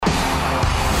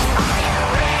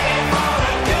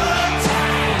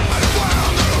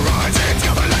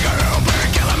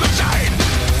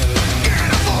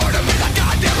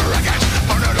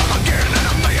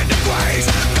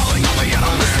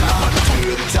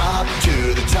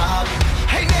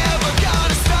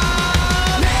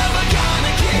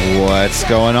What's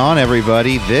going on,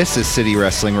 everybody? This is City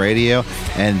Wrestling Radio,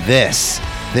 and this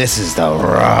is the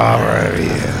Raw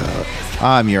Review.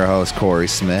 I'm your host, Corey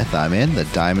Smith. I'm in the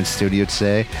Diamond Studio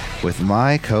today with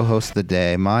my co-host of the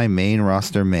day, my main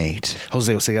roster mate,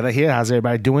 Jose Oseguera here. How's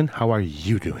everybody doing? How are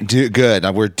you doing? Good.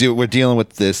 We're dealing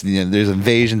with this. You know, there's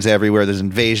invasions everywhere. There's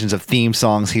invasions of theme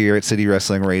songs here at City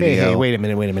Wrestling Radio. Hey, wait a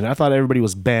minute. I thought everybody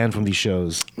was banned from these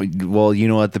shows. Well, you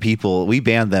know what? We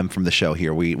banned them from the show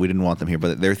here. We didn't want them here,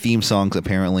 but their theme songs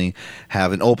apparently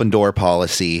have an open door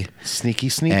policy. Sneaky.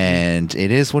 And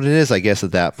it is what it is, I guess,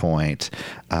 at that point.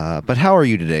 But how are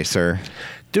you today, sir?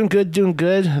 Doing good.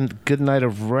 Good night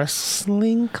of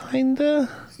wrestling, kinda.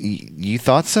 You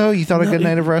thought so? You thought a good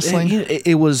night of wrestling?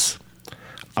 It was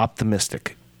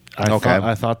optimistic.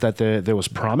 I thought that there was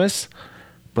promise,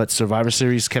 but Survivor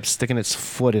Series kept sticking its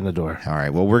foot in the door. All right.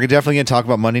 Well, we're definitely going to talk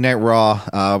about Monday Night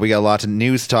Raw. We got lots of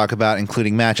news to talk about,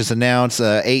 including matches announced,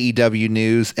 AEW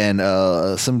news, and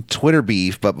some Twitter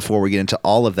beef. But before we get into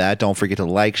all of that, don't forget to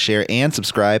like, share, and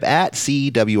subscribe at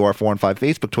CWR415,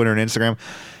 Facebook, Twitter, and Instagram.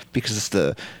 Because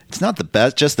it's not the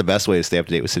best, just the best way to stay up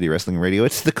to date with City Wrestling Radio.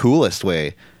 It's the coolest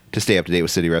way to stay up to date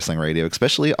with City Wrestling Radio,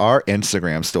 especially our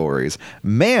Instagram stories.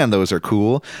 Man, those are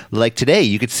cool. Like today,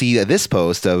 you could see this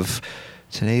post of,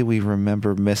 today we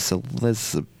remember Miss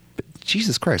Elizabeth.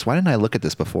 Jesus Christ, why didn't I look at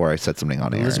this before I said something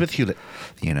on air? Elizabeth Hewlett.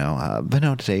 You know, but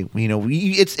no, today, you know,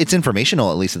 it's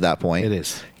informational, at least at that point. It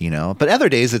is. You know, but other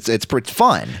days it's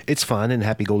fun. It's fun and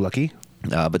happy-go-lucky.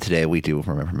 But today we do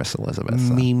remember Miss Elizabeth.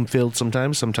 So. Meme-filled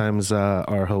sometimes. Sometimes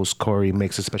our host, Corey,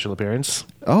 makes a special appearance.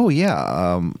 Oh,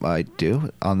 yeah. I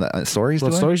do. On the stories,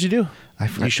 What stories you do? I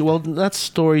Well, that's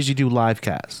stories you do live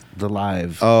cast. The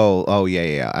live. Oh,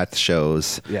 yeah. At the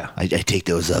shows. Yeah. I take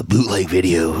those bootleg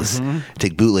videos. Mm-hmm.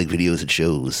 Take bootleg videos at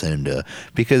shows. And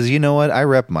because you know what? I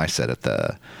rep my set at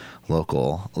the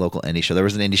local indie show. There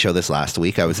was an indie show this last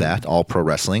week I was at, All Pro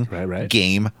Wrestling. Right.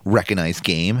 Game, recognized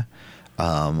Game.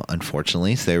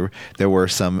 Unfortunately, so there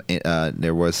was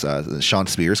Sean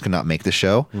Spears could not make the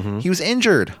show. Mm-hmm. He was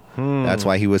injured. That's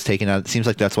why he was taken out. It seems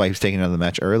like that's why he was taken out of the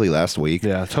match early last week.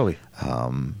 Yeah, totally.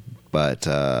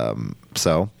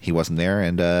 So he wasn't there,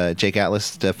 and Jake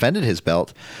Atlas defended his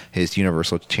belt, his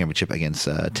Universal Championship against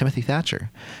Timothy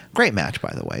Thatcher. Great match,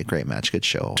 by the way. Great match. Good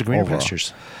show. To greener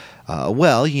pastures.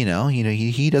 Well, you know,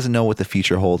 he doesn't know what the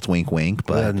future holds. Wink, wink.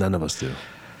 But none of us do.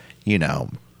 You know.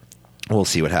 We'll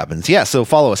see what happens. Yeah, so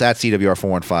follow us at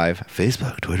CWR415,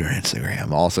 Facebook, Twitter,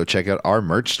 Instagram. Also, check out our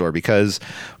merch store because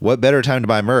what better time to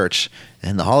buy merch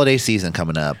than the holiday season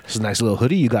coming up? It's a nice little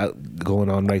hoodie you got going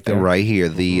on right there. Right here,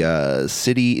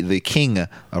 the King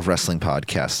of Wrestling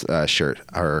podcast shirt,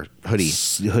 or hoodie.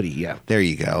 Hoodie, yeah. There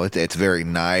you go. It's very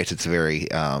nice. It's very,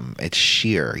 it's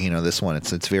sheer. You know, this one,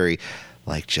 it's very...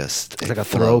 Like just it's like a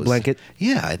throw blanket.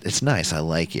 Yeah, it's nice. I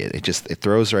like it. It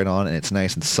throws right on, and it's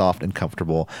nice and soft and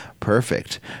comfortable.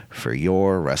 Perfect for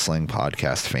your wrestling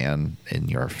podcast fan and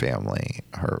your family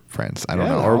or friends. I don't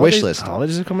know, or wish list.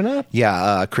 Holidays are coming up.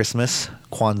 Yeah, Christmas,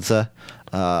 Kwanzaa,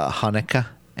 Hanukkah,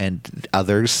 and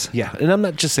others. Yeah, and I'm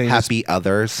not just saying happy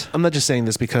others. I'm not just saying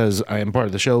this because I am part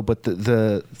of the show, but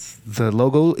the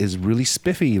logo is really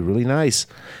spiffy, really nice.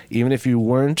 Even if you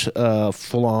weren't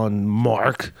full on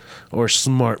Mark or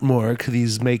smart Mark,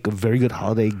 these make a very good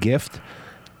holiday gift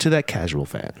to that casual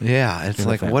fan. Yeah, it's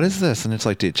like, what is this? And it's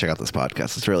like, dude, check out this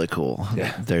podcast. It's really cool.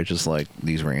 Yeah. They're just like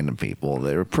these random people.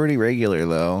 They're pretty regular,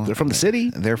 though. They're from the city.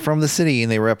 They're from the city,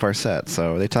 and they rep our set.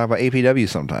 So they talk about APW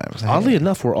sometimes. Oddly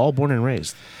enough, we're all born and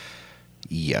raised.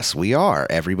 Yes, we are.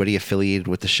 Everybody affiliated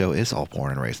with the show is all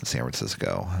born and raised in San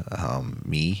Francisco.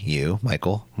 Me, you,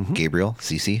 Michael, Gabriel,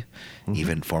 Cece,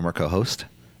 even former co-host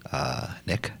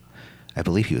Nick. I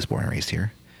believe he was born and raised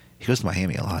here. He goes to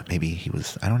Miami a lot. Maybe he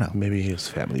was, I don't know. Maybe his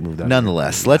family moved out.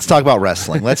 Nonetheless, let's talk about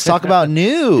wrestling. Let's talk about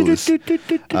news. We're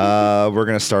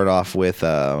going to start off with,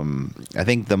 I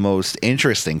think, the most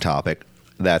interesting topic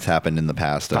that's happened in the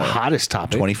past. The hottest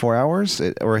topic. 24 hours?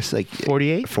 Or it's like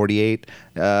 48? 48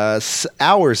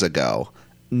 hours ago.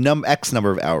 X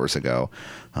number of hours ago.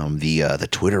 The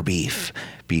Twitter beef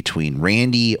between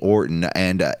Randy Orton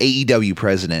and AEW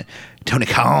president Tony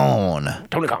Khan.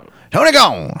 Tony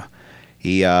Khan.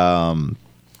 He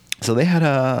so they had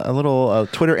a little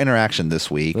Twitter interaction this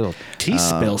week, little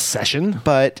T-spill session,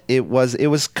 but it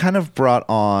was kind of brought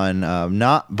on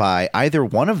not by either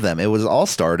one of them. It was all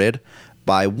started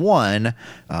by one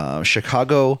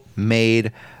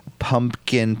Chicago-made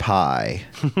pumpkin pie.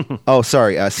 Oh,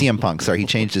 sorry, CM Punk. Sorry, he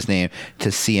changed his name to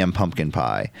CM Pumpkin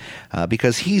Pie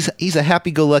because he's a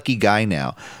happy-go-lucky guy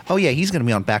now. Oh yeah, he's going to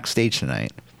be on Backstage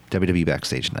tonight. WWE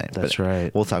Backstage tonight. That's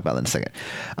right. We'll talk about that in a second.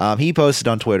 He posted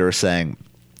on Twitter saying,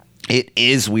 It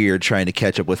is weird trying to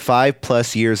catch up with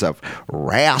 5+ years of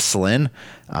wrestling.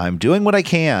 I'm doing what I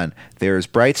can. There's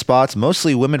bright spots,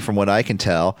 mostly women from what I can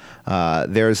tell.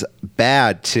 There's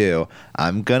bad too.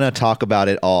 I'm going to talk about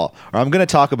it all. Or I'm going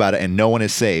to talk about it and no one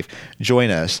is safe. Join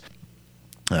us.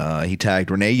 He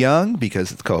tagged Renee Young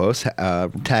because it's co-host.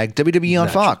 Tagged WWE on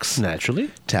Fox.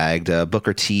 Naturally. Tagged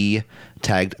Booker T.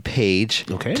 Tagged Paige.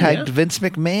 Okay, tagged yeah. Vince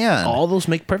McMahon. All those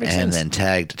make perfect and sense. then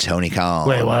tagged Tony Khan.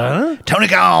 Wait, what? Tony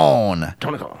Khan.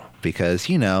 Tony Khan. Because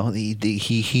he's not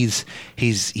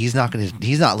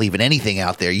leaving anything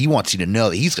out there. He wants you to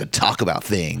know that he's going to talk about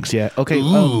things. Yeah. Okay.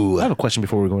 Ooh. I have a question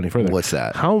before we go any further. What's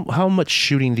that? How much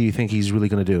shooting do you think he's really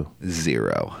going to do?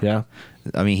 0. Yeah.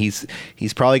 I mean, he's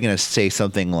probably going to say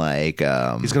something like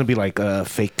He's going to be like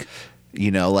fake.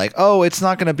 Like, oh, it's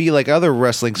not going to be like other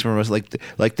wrestling from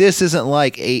like this isn't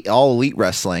like all elite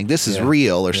wrestling. This is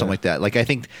real or something like that. Like, I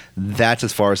think that's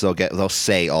as far as they'll get. They'll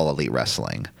say all elite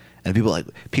wrestling. And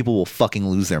people will fucking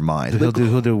lose their minds. He'll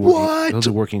do what? He'll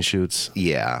do working shoots.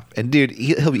 Yeah, and dude,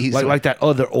 he's like that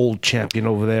other old champion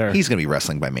over there. He's gonna be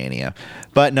wrestling by Mania,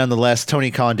 but nonetheless, Tony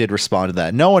Khan did respond to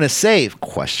that. No one is safe? ?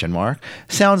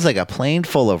 Sounds like a plane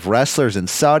full of wrestlers in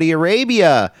Saudi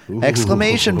Arabia! !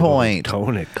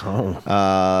 Tony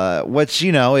Khan. Which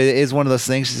is one of those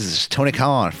things. This is Tony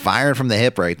Khan firing from the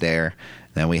hip right there.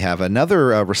 Then we have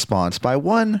another response by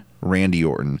one Randy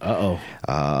Orton.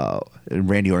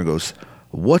 Randy Orton goes,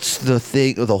 "What's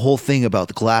the whole thing about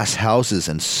the glass houses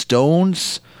and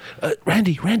stones?"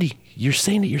 Randy, you're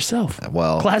saying it yourself.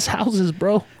 Well, glass houses,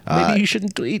 bro. Maybe you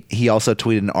shouldn't tweet. He also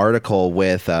tweeted an article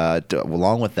with,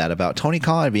 along with that, about Tony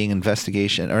Khan being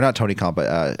investigation, or not Tony Khan, but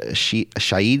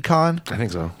Shahid Khan. I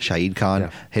think so. Shahid Khan, Yeah.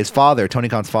 his father, Tony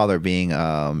Khan's father, being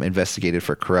investigated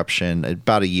for corruption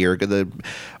about a year. The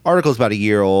article's about a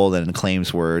year old, and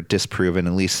claims were disproven,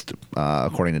 at least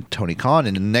according to Tony Khan.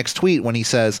 And in the next tweet, when he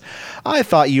says, "I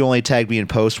thought you only tagged me in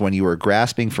post when you were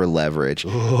grasping for leverage."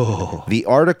 Oh. The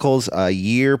article's a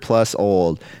year plus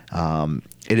old.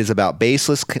 It is about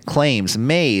baseless claims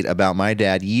made about my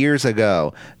dad years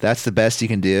ago. That's the best you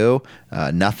can do?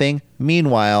 Nothing.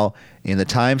 Meanwhile, in the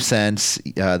time since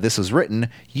this was written,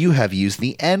 you have used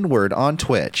the N-word on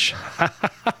Twitch.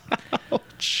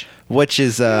 Which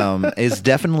is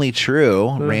definitely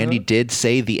true. Randy did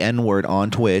say the N-word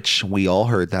on Twitch. We all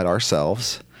heard that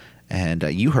ourselves. And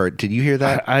did you hear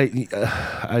that?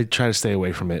 I try to stay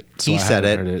away from it. So He said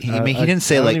it. heard it. He didn't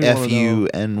say I don't like even wanna "F you" know.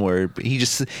 N-word. But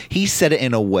he said it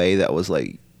in a way that was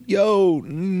like, "Yo,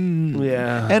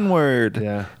 Yeah. N-word."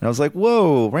 Yeah. And I was like,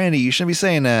 "Whoa, Randy, you shouldn't be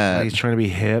saying that." He's trying to be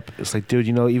hip. It's like, dude,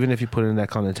 even if you put it in that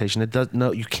connotation, it does.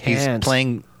 No, you He's can't.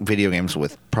 playing video games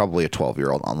with probably a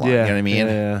 12-year-old online. Yeah, You know what I mean?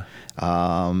 yeah.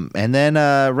 And then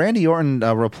Randy Orton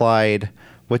replied,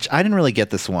 which I didn't really get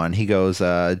this one. He goes,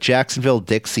 Jacksonville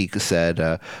Dixie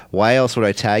said, "Why else would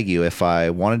I tag you? If I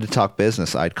wanted to talk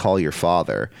business, I'd call your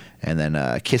father." And then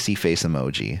kissy face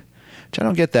emoji, which I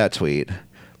don't get that tweet.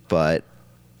 But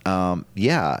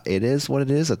yeah, it is what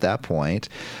it is at that point.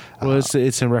 Well,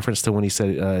 it's in reference to when he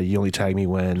said, "You only tag me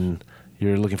when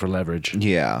you're looking for leverage."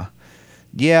 Yeah.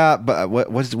 Yeah, but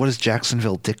what is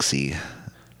Jacksonville Dixie?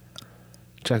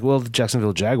 The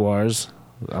Jacksonville Jaguars.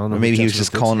 I don't know. Or maybe who he was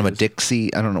just calling him a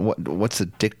Dixie Dixie. I don't know what's a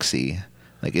Dixie.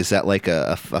 Like, is that like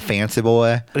a fancy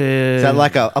boy? is. Is that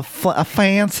like a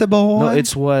fancy boy? No,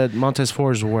 it's what Montez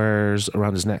Ford wears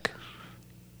around his neck.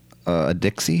 a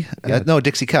Dixie. Yeah. No,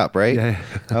 Dixie cup, right? Yeah.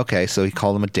 Okay, so he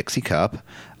called him a Dixie cup.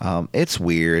 It's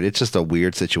weird. It's just a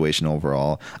weird situation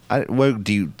overall.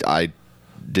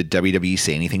 Did WWE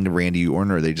say anything to Randy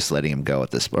Orton, or are they just letting him go at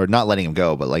this, or not letting him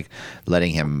go, but like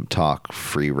letting him talk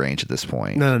free range at this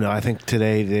point? No. I think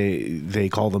today they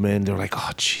called him in. They're like,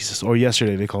 "Oh Jesus!" Or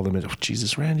yesterday they called him in. "Oh,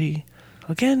 Jesus, Randy,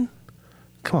 again?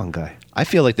 Come on, guy." I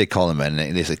feel like they call him in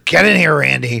and they said, "Get in here,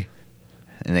 Randy,"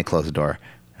 and they close the door.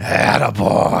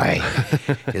 Attaboy.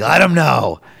 Let him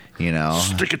know. You know,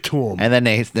 Stick it to him. and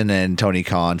then Tony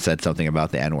Khan said something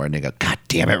about the N-word, and they go, "God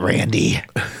damn it, Randy!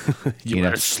 you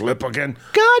let it slip again.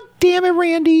 God damn it,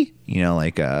 Randy!" You know,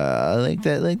 like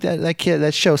that kid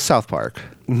that show South Park.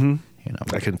 Mm-hmm. You know,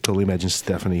 I can totally imagine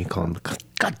Stephanie calling him,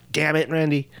 "God damn it,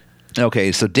 Randy."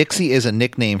 okay, so Dixie is a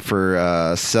nickname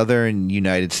for Southern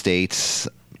United States,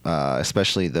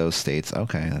 especially those states.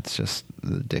 Okay, that's just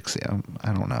the Dixie.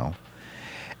 I don't know.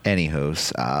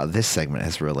 Anywho, this segment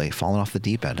has really fallen off the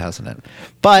deep end, hasn't it?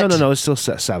 But No, it's still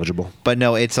salvageable. But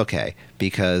no, it's okay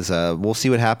because we'll see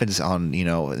what happens in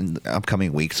the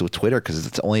upcoming weeks with Twitter, because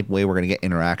it's the only way we're going to get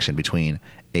interaction between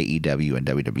AEW and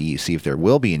WWE. See if there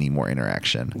will be any more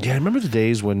interaction. Yeah, remember the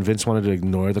days when Vince wanted to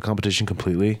ignore the competition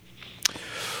completely?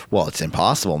 Well, it's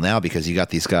impossible now because you got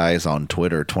these guys on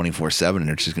Twitter 24/7, and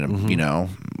they're just going to,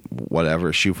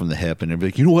 whatever, shoot from the hip, and they'd be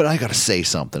like, you know what, I got to say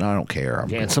something. I don't care.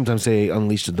 Yeah, and sometimes they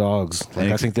unleash the dogs.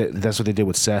 Like, I think that's what they did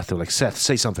with Seth. They're like, Seth,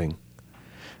 say something.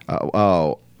 I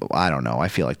don't know. I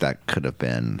feel like that could have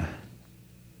been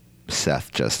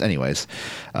Seth. Just, anyways.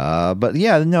 But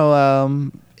yeah,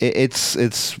 no.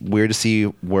 It's weird to see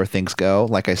where things go.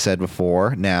 Like I said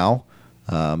before, now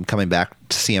coming back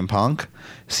to CM Punk.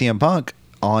 CM Punk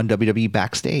on WWE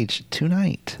Backstage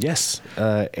tonight. Yes,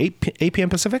 8 p.m.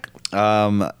 Pacific.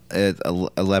 At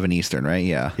 11 Eastern, right?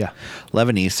 Yeah.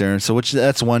 11 Eastern. So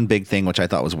that's one big thing which I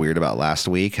thought was weird about last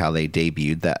week, how they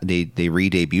debuted that they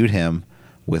re-debuted him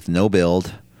with no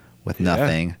build, with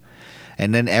nothing.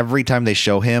 And then every time they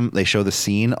show him, they show the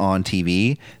scene on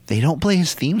TV, they don't play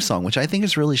his theme song, which I think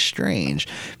is really strange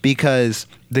because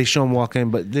they show him walk in,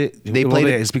 but they play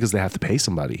it's because they have to pay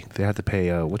somebody. They have to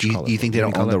pay what you call it. You think they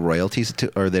don't own the royalties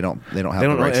to, or they don't have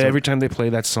the rights? Every time they play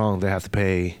that song, they have to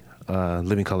pay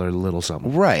Living Color a little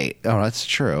something. Right. Oh, that's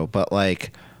true. But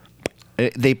like,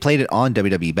 they played it on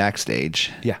WWE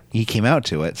Backstage. Yeah. He came out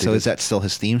to it. So is that still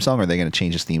his theme song, or are they going to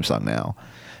change his theme song now?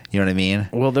 You know what I mean?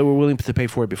 Well, they were willing to pay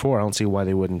for it before. I don't see why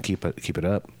they wouldn't keep it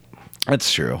up. That's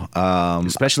true.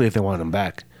 Especially if they wanted him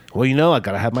back. Well, I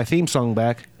got to have my theme song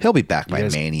back. He'll be back by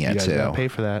Mania you guys too. Gotta pay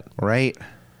for that, right?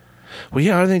 Well,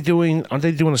 yeah. Aren't they doing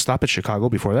a stop at Chicago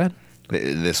before that?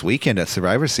 This weekend at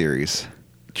Survivor Series.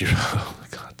 Oh my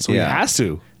God! So he has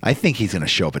to. I think he's going to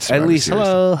show up at Survivor Series.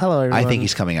 Hello, everyone. I think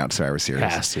he's coming out at Survivor Series.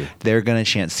 Has to. They're going to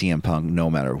chant CM Punk no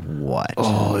matter what.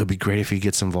 Oh, it'd be great if he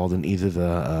gets involved in either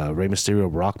the Rey Mysterio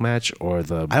Brock match or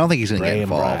the. I don't think he's going to get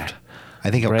involved.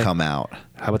 I think he'll come out.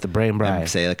 How about the Bray and Bray? And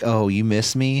say like, "Oh, you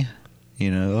miss me."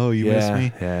 You know, "Oh, you miss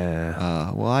me."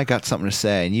 Yeah. Well, I got something to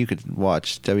say, and you could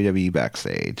watch WWE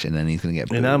Backstage, and then he's going to get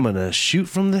booed. And I'm going to shoot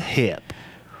from the hip.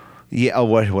 Yeah,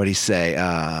 what'd he say?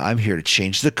 I'm here to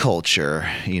change the culture,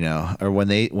 you know. Or when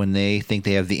they think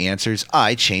they have the answers,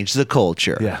 I change the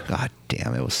culture. Yeah. God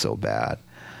damn, it was so bad.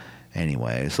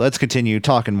 Anyways, let's continue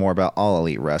talking more about All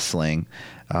Elite Wrestling.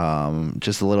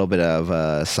 Just a little bit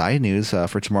of side news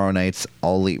for tomorrow night's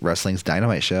All Elite Wrestling's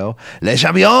Dynamite show. Le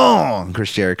Champion,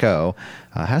 Chris Jericho,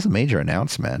 has a major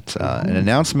announcement. An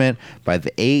announcement by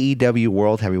the AEW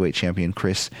World Heavyweight Champion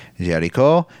Chris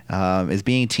Jericho is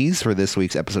being teased for this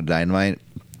week's episode of Dynamite.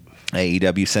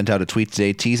 AEW sent out a tweet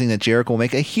today teasing that Jericho will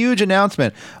make a huge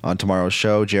announcement on tomorrow's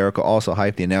show. Jericho also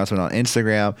hyped the announcement on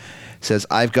Instagram. Says,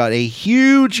 I've got a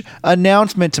huge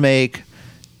announcement to make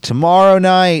tomorrow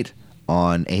night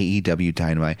on AEW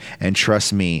Dynamite. And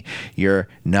trust me, you're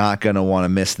not going to want to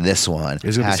miss this one.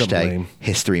 Hashtag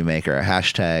History Maker.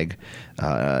 Hashtag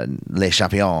Le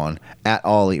Champion at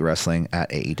All Elite Wrestling at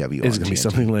AEW. It's going to be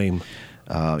something lame.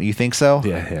 You think so?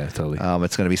 Yeah, totally.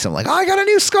 It's going to be something like, I got a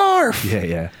new scarf.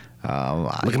 Yeah.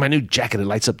 Look at my new jacket. It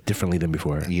lights up differently than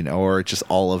before. You know, or just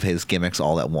all of his gimmicks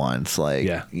all at once. Like,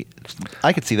 yeah.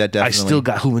 I could see that definitely. I still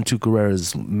got Juventud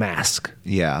Guerrera's mask.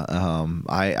 Yeah.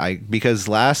 Because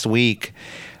last week,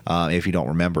 if you don't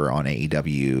remember, on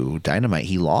AEW Dynamite,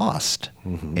 he lost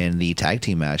in the tag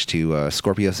team match to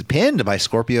pinned by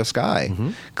Scorpio Sky.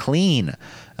 Clean.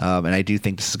 And I do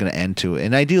think this is going to end to it.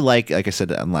 And I do like I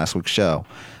said on last week's show,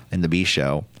 in the B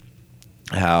show,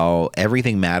 how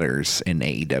everything matters in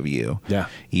AEW. Yeah.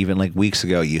 Even like weeks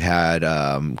ago, you had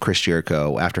Chris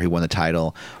Jericho, after he won the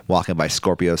title, walking by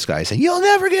Scorpio Sky saying, "You'll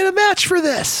never get a match for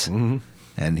this."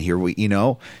 And here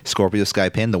Scorpio Sky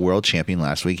pinned the world champion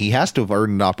last week. He has to have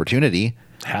earned an opportunity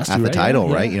at the title,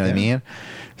 right? You know what I mean?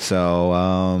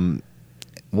 So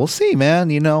we'll see, man.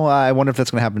 I wonder if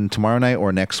that's going to happen tomorrow night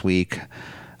or next week,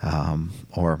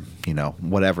 or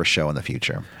whatever show in the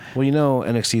future. Well,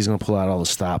 NXT is going to pull out all the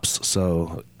stops,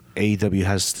 so AEW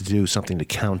has to do something to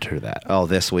counter that. Oh,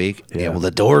 this week? Yeah, well, the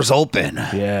door's open.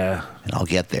 Yeah. And I'll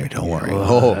get there, don't worry.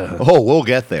 We'll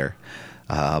get there.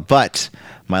 But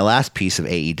my last piece of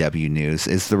AEW news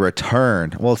is the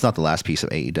return. Well, it's not the last piece of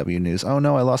AEW news. Oh,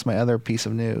 no, I lost my other piece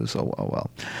of news. Oh well.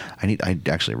 I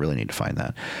actually really need to find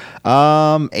that.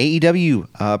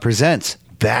 AEW presents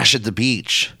Bash at the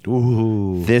Beach.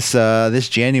 Ooh. This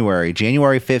January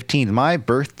 15th, my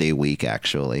birthday week,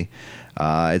 actually.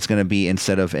 It's going to be,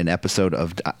 instead of an episode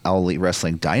of All Elite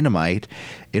Wrestling Dynamite,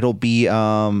 it'll be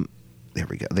there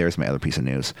we go. There's my other piece of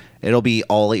news. It'll be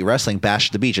All Elite Wrestling Bash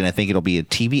at the Beach, and I think it'll be a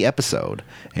TV episode.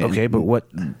 And okay, but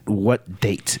what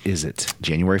date is it?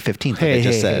 January 15th. Like I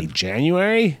just said.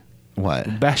 January?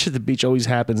 What? Bash at the Beach always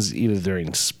happens either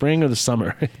during spring or the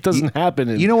summer. It doesn't happen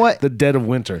in the dead of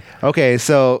winter. Okay,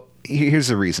 so here's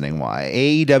the reasoning why.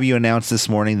 AEW announced this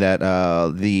morning that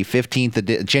the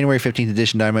January 15th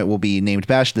edition Dynamite will be named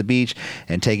Bash at the Beach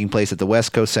and taking place at the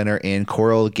West Coast Center in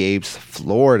Coral Gables,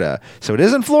 Florida. So it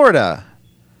is in Florida.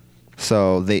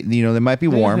 So they might be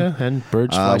warm. Yeah, and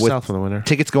birds fly with south in the winter.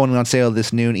 Tickets going on sale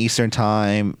this noon Eastern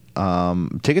time.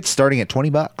 Tickets starting at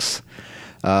 $20.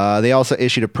 They also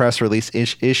issued a press release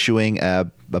issuing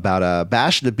about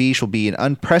Bash at the Beach will be an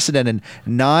unprecedented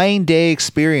 9-day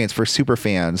experience for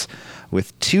superfans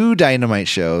with 2 Dynamite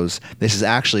shows. This is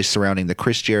actually surrounding the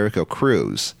Chris Jericho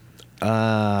cruise.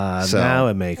 Now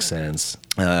it makes sense.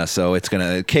 So it's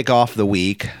going to kick off the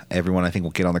week. Everyone, I think,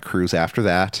 will get on the cruise after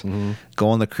that. Go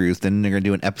on the cruise. Then they're going to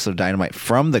do an episode of Dynamite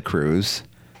from the cruise,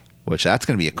 which that's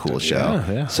going to be a cool show.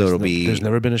 Yeah. So There's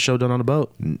never been a show done on a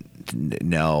boat.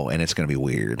 No, and it's going to be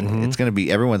weird. It's going to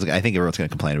be I think everyone's going to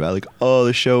complain about like, oh,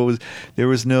 the show there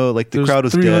was no like the crowd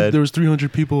was dead. There was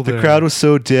 300 people there. The crowd was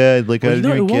so dead. Like I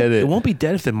didn't even get it. It won't be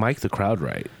dead if they mic the crowd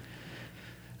right.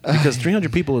 Because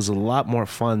 300 people is a lot more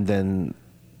fun than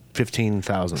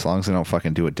 15,000. As long as they don't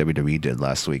fucking do what WWE did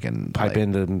last week and Pipe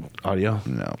in the audio.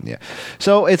 No, yeah.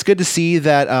 So it's good to see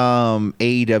that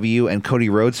AEW and Cody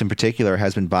Rhodes in particular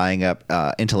has been buying up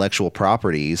intellectual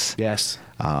properties. Yes.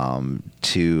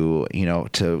 To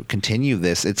continue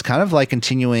this. It's kind of like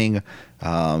continuing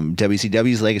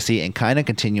WCW's legacy and kind of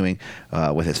continuing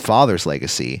with his father's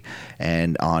legacy.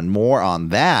 And on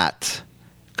that,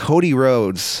 Cody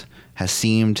Rhodes has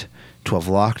seemed to have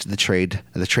locked the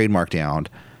trademark down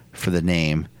for the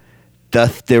name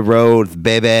Dusty Rhodes,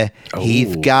 baby. Oh.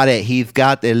 He's got it.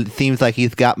 It seems like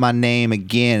he's got my name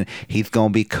again. He's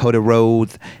going to be Cody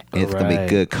Rhodes. It's going to be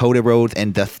good. Cody Rhodes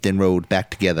and Dustin Rhodes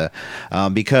back together.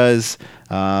 Because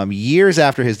years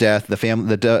after his death,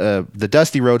 the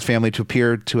Dusty Rhodes family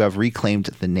appeared to have reclaimed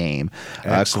the name.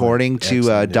 According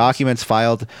to documents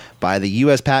filed by the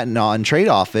U.S. Patent and Trade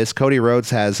Office, Cody Rhodes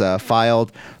has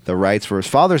filed the rights for his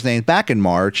father's name back in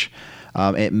March.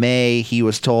 In May, he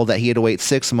was told that he had to wait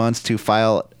 6 months to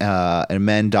file and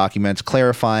amend documents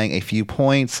clarifying a few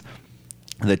points.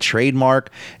 The trademark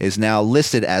is now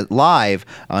listed as live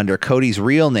under Cody's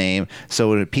real name,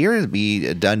 so it appears to be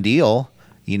a done deal.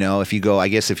 If you go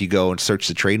and search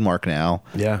the trademark now,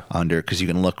 because you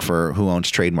can look for who owns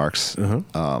trademarks.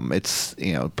 It's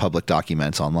public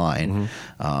documents online.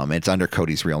 It's under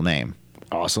Cody's real name.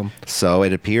 Awesome. So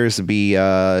it appears to be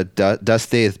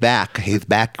Dusty is back. He's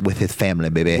back with his family,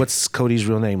 baby. What's Cody's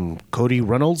real name? Cody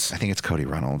Reynolds? I think it's Cody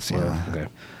Reynolds. Yeah. Okay.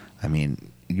 I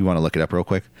mean, you want to look it up real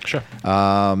quick? Sure.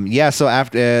 So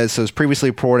after so it's previously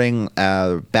reporting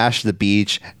Bash at the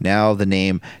Beach. Now the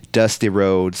name Dusty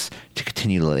Rhodes to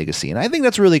continue the legacy, and I think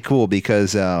that's really cool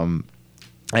because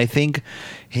I think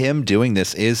him doing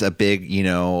this is a big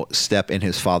step in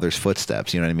his father's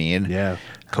footsteps. You know what I mean? Yeah.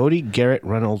 Cody Garrett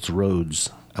Reynolds Rhodes.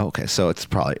 Okay, so it's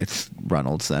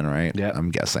Reynolds then, right? Yeah,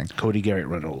 I'm guessing. Cody Garrett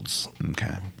Reynolds.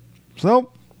 Okay.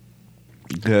 So,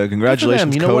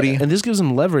 congratulations, Cody. And this gives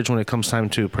them leverage when it comes time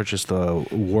to purchase the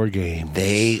War Games.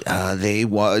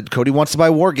 Cody wants to buy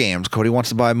War Games. Cody wants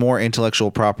to buy more intellectual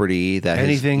property that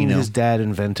anything his dad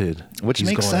invented, which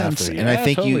makes sense. And I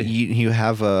think you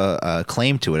have a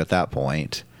claim to it at that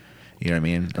point. You know what I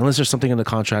mean? Unless there's something in the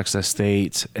contracts that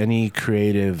states any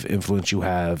creative influence you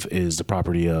have is the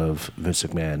property of Vince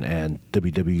McMahon and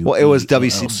WWE. Well, it was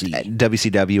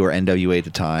WCW or NWA at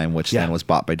the time, which then was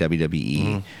bought by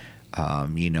WWE.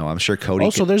 I'm sure Cody.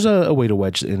 Also, there's a way to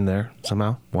wedge in there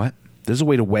somehow. What? There's a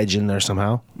way to wedge in there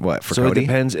somehow. What, for so Cody? It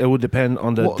depends. It would depend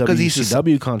on the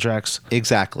WCW contracts.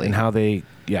 Exactly. And how they,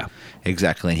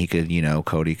 Exactly. And he could,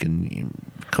 Cody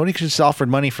could just offered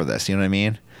money for this. You know what I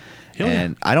mean?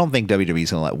 And I don't think WWE's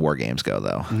going to let War Games go,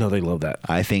 though. No, they love that.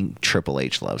 I think Triple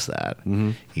H loves that.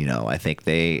 I think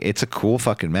it's a cool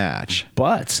fucking match.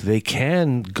 But they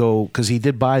can go, because he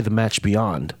did buy the Match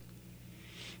Beyond.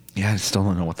 Yeah, I still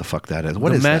don't know what the fuck that is.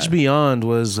 The Match Beyond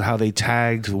was how they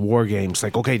tagged War Games.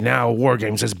 Like, okay, now War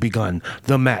Games has begun.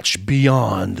 The Match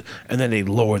Beyond. And then they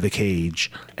lower the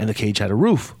cage. And the cage had a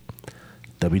roof.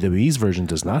 WWE's version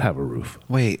does not have a roof.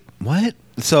 Wait, what?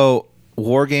 So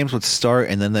War Games would start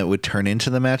and then that would turn into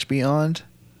the Match Beyond?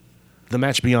 The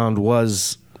Match Beyond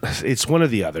it's one or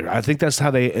the other. I think that's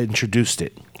how they introduced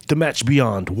it. The Match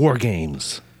Beyond, War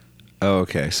Games. Oh,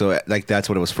 okay. So that's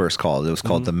what it was first called. It was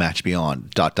called the Match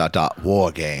Beyond ...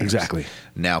 War Games. Exactly.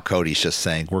 Now Cody's just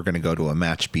saying we're going to go to a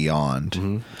Match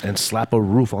Beyond. And slap a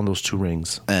roof on those 2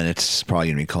 rings. And it's probably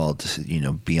going to be called,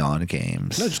 Beyond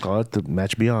Games. No, just call it the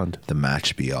Match Beyond. The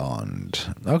Match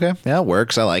Beyond. Okay. Yeah, it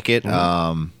works. I like it.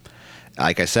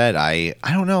 Like I said, I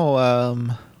don't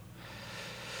know.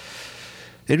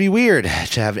 It'd be weird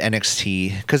to have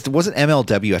NXT because it wasn't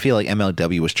MLW. I feel like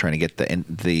MLW was trying to get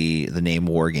the name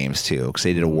War Games too because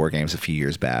they did a War Games a few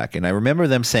years back, and I remember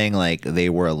them saying like they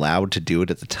were allowed to do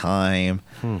it at the time.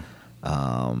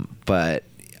 But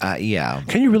yeah,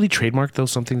 can you really trademark though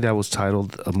something that was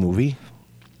titled a movie?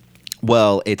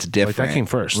 Well, it's different. that came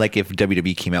first. Like if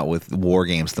WWE came out with War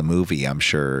Games the movie, I'm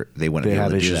sure they wouldn't They be able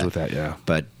have to do issues that. with that, yeah.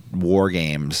 But War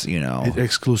Games,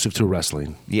 Exclusive to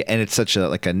wrestling. yeah, and it's such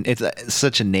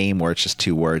such a name where it's just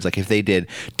two words. Like if they did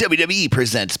WWE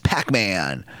presents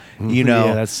Pac-Man,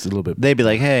 Yeah, that's a little bit. they'd be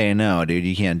like, "Hey, no, dude,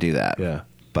 you can't do that." Yeah.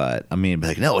 But I mean, it'd be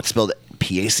like, "No, it's spelled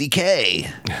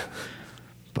P-A-C-K."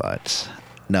 But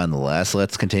nonetheless,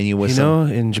 let's continue with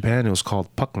In Japan it was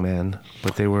called Puckman,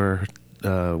 but they were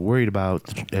worried about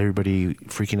everybody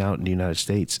freaking out in the United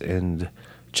States and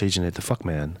changing it to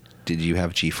Fuckman. Did you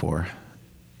have G4?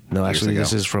 No, actually, ago.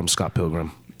 this is from Scott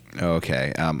Pilgrim.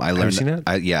 Okay. I learned seen it?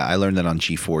 I learned that on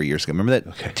G4 years ago. Remember that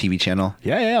TV channel?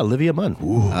 Yeah, Olivia Munn.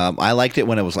 Ooh. I liked it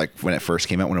when it first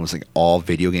came out, when it was like all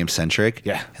video game centric.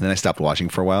 Yeah. And then I stopped watching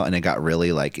for a while, and it got really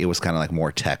it was kind of like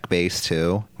more tech based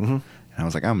too. Mm-hmm. And I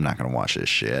was like, I'm not gonna watch this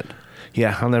shit.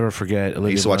 Yeah, I'll never forget. Olivia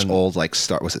I used to watch Munn. old was it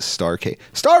Starcade?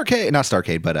 Starcade, not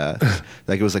Starcade, but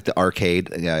like it was like the arcade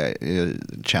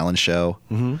challenge show.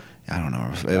 Mm-hmm. I don't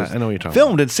know. It was I know what you're talking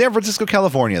filmed in San Francisco,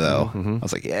 California, though. I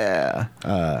was like, yeah.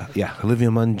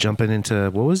 Olivia Munn jumping into,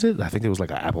 what was it? I think it was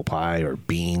like an apple pie or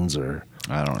beans or...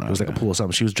 I don't know. It was like a pool or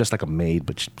something. She was dressed like a maid,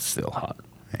 but she's still hot.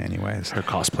 Anyways. Her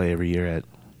cosplay every year at...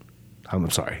 I'm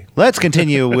sorry. Let's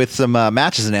continue with some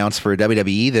matches announced for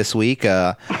WWE this week.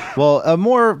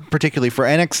 More particularly for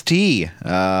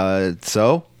NXT.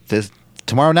 So,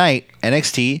 tomorrow night,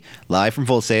 NXT, live from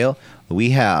Full Sail,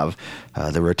 we have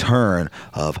the return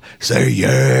of Say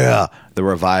Yeah, the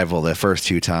Revival, the first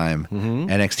two-time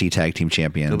NXT Tag Team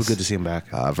Champions. It'll be good to see him back.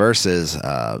 Versus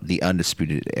the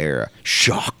Undisputed Era.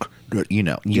 Shock. You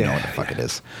know what the fuck it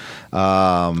is.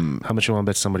 How much you want to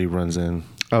bet somebody runs in?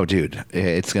 Oh, dude,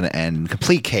 it's going to end in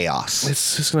complete chaos.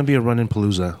 It's just going to be a run in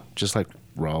Palooza, just like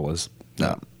Raw was.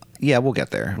 Yeah, we'll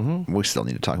get there. We still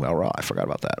need to talk about Raw. I forgot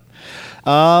about that.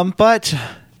 But,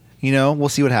 we'll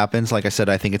see what happens. Like I said,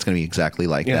 I think it's going to be exactly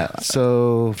like that.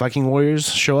 So Viking Warriors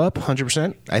show up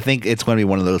 100%? I think it's going to be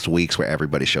one of those weeks where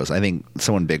everybody shows. I think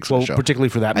someone big's going to show up. Particularly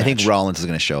for that match. I think Rollins is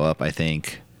going to show up, I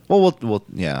think. Well,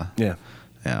 yeah. Yeah.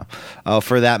 Yeah.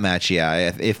 For that match,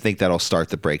 I think that'll start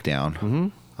the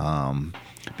breakdown.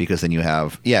 Because then you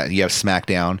have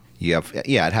SmackDown.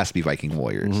 It has to be Viking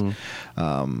Warriors. No,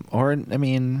 I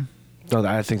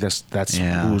think that's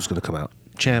who's going to come out.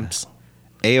 Champs.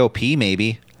 AOP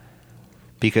maybe,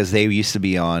 because they used to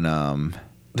be on.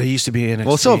 They used to be in NXT.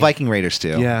 Well, so Viking Raiders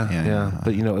too. Yeah.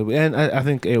 But and I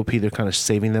think AOP, they're kind of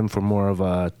saving them for more of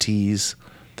a tease.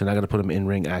 They're not going to put them in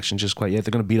ring action just quite yet.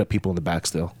 They're going to beat up people in the back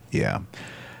still. Yeah.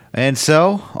 And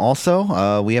so,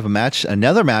 also, we have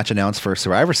another match announced for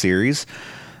Survivor Series.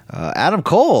 Adam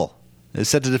Cole is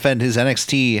set to defend his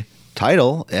NXT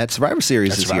title at Survivor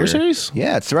Series this year. Survivor Series?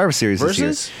 Yeah, it's Survivor Series Versus?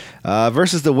 this year.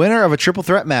 Versus the winner of a triple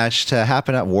threat match to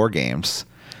happen at War Games.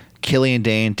 Killian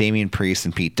Dane, Damian Priest,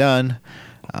 and Pete Dunne.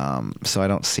 So I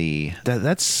don't see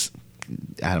That's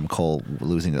Adam Cole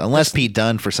losing it. Unless Pete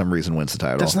Dunne, for some reason, wins the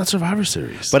title. That's not Survivor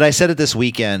Series. But I said it this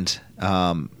weekend.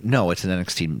 No, it's an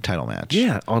NXT title match.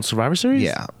 Yeah, on Survivor Series?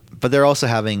 Yeah. But they're also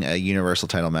having a Universal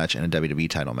title match and a WWE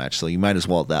title match, so you might as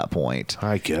well at that point.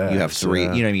 I guess. You have three.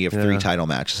 You have three title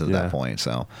matches at that point.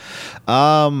 So,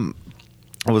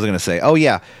 what was I going to say? Oh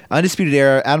yeah, Undisputed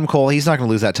Era. Adam Cole. He's not going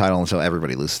to lose that title until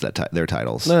everybody loses their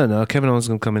titles. No. Kevin Owens is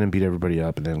going to come in and beat everybody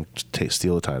up and then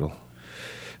steal the title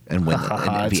and win.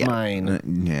 It's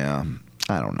mine. Yeah,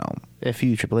 I don't know. F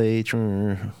you, Triple H.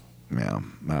 Yeah.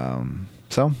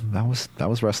 So that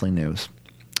was wrestling news.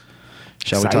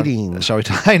 Exciting. Shall we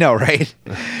talk? I know, right?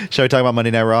 Shall we talk about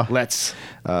Monday Night Raw? Let's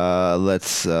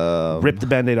rip the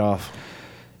Band-Aid off.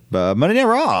 Monday Night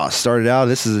Raw started out.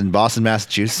 This is in Boston,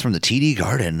 Massachusetts, from the TD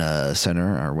Garden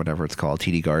Center or whatever it's called,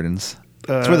 TD Gardens.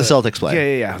 It's where the Celtics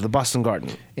play. Yeah. The Boston Garden.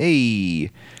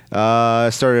 Hey.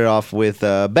 Started off with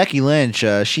Becky Lynch.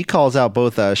 She calls out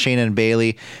both Shayna and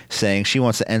Bayley, saying she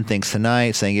wants to end things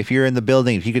tonight, saying, if you're in the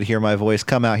building, if you could hear my voice,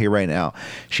 come out here right now.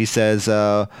 She says,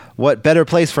 what better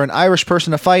place for an Irish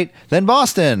person to fight than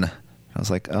Boston? I was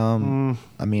like,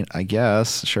 I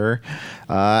guess, sure.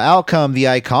 Outcome, the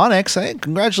Iconics. Hey,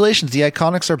 congratulations, the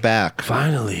Iconics are back.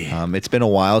 Finally. It's been a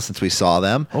while since we saw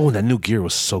them. Oh, that new gear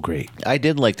was so great. I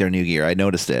did like their new gear. I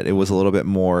noticed it. It was a little bit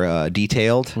more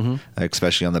detailed,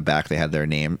 especially on the back. They had their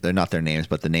name. They're not their names,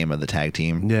 but the name of the tag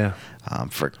team. Yeah.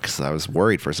 Because I was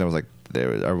worried first. I was like,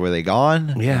 were they gone?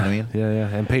 You know Yeah, what I mean? yeah.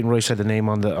 And Peyton Royce had the name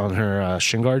on her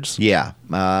shin guards. Yeah.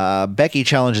 Becky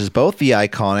challenges both the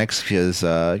Iconics because,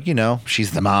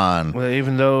 she's the man. Well,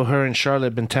 even though her and Charlotte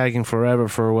have been tagging forever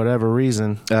for whatever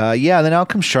reason. Then out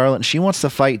comes Charlotte, and she wants to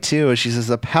fight too. She says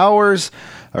the powers,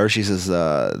 or she says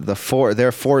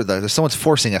someone's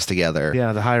forcing us together.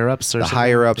 Yeah, the higher ups. The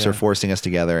higher ups are forcing us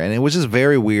together, and it was just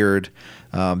very weird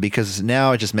because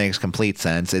now it just makes complete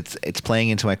sense. It's playing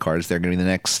into my cards. They're going to be the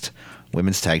next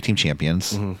women's tag team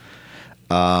champions.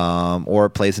 Or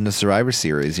it plays into Survivor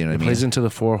Series. You know what I mean? Plays into the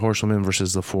 4 horsewomen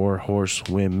versus the 4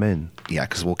 horsewomen. Yeah,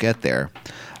 because we'll get there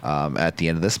at the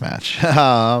end of this match.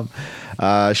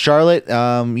 Charlotte,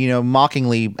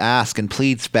 mockingly asks and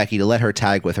pleads Becky to let her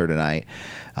tag with her tonight.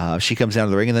 She comes down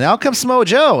to the ring, and then out comes Samoa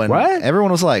Joe, and what?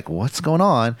 Everyone was like, "What's going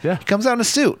on?" Yeah. He comes out in a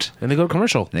suit, and they go to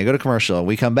commercial.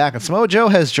 We come back, and Samoa Joe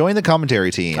has joined the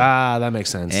commentary team. That makes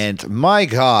sense. And my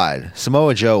God,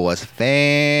 Samoa Joe was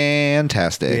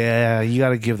fantastic. Yeah, you got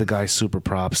to give the guy super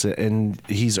props, and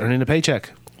he's earning a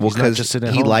paycheck. Well, He's not because just sitting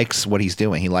at he home. likes what he's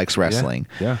doing. He likes wrestling.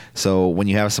 Yeah. So when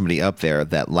you have somebody up there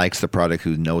that likes the product,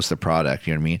 who knows the product,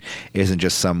 you know what I mean, isn't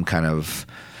just some kind of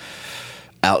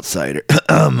outsider,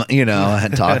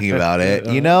 talking about it.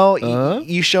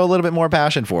 You show a little bit more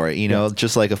passion for it.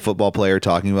 Just like a football player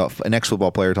talking about an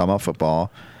ex-football player talking about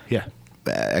football. Yeah.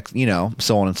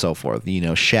 So on and so forth.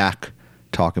 Shaq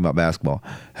talking about basketball.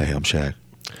 Hey, I'm Shaq.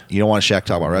 You don't want Shaq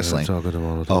talking about wrestling.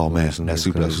 Oh man, that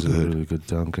suplex was good. Really good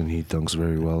dunk, and he dunks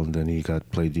very well. And then he got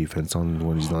play defense on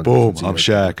when he's not. Boom, I'm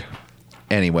Shaq.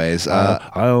 Anyways, I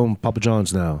own Papa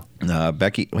John's now.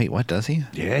 Becky, wait, what does he?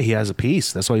 Yeah, he has a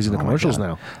piece. That's why he's in the commercials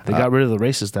now. They got rid of the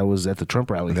racist that was at the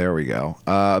Trump rally. There we go.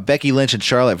 Becky Lynch and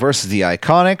Charlotte versus the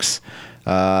Iconics.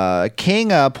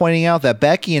 King pointing out that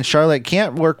Becky and Charlotte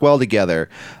can't work well together.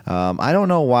 I don't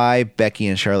know why Becky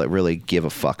and Charlotte really give a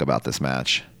fuck about this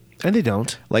match. And they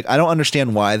don't. Like, I don't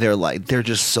understand why they're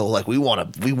just so like, we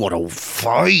want to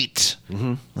fight.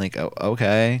 Mm-hmm. Like,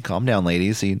 okay, calm down,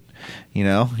 ladies. You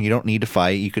don't need to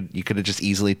fight. You could have just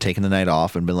easily taken the night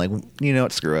off and been like, you know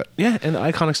what, screw it. Yeah, and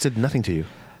Iconics did nothing to you.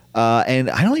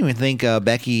 And I don't even think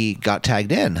Becky got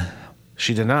tagged in.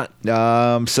 She did not.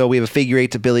 So we have a figure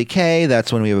 8 to Billie Kay.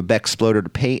 That's when we have a Beck Sploder to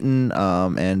Peyton,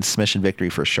 and submission victory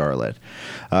for Charlotte.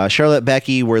 Charlotte,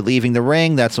 Becky were leaving the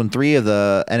ring. That's when 3 of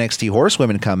the NXT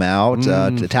horsewomen come out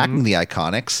attacking the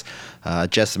Iconics.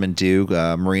 Jessamine Duke,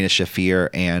 Marina Shafir,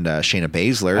 and Shayna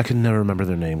Baszler. I can never remember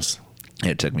their names.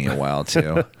 It took me a while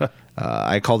too.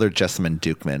 I called her Jessamine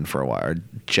Dukeman for a while, or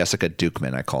Jessica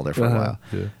Dukeman. I called her for a while.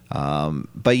 Yeah.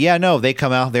 But yeah, no, they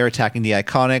come out. They're attacking the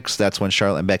Iconics. That's when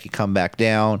Charlotte and Becky come back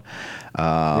down. They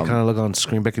kind of look on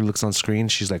screen. Becky looks on screen.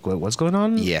 She's like, "What's going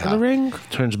on in the ring?"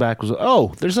 Turns back.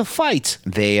 There's a fight.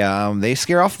 They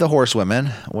scare off the horsewomen,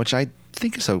 which I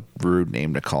think is a rude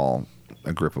name to call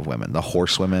a group of women. The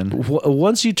horsewomen.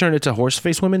 Once you turn it to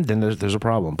horse-face women, then there's a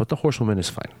problem. But the horsewomen is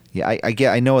fine. Yeah,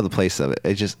 I know the place of it.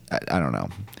 It just, I don't know.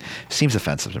 Seems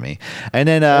offensive to me. And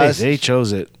then they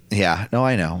chose it. Yeah, no,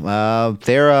 I know.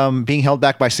 They're being held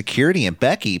back by security, and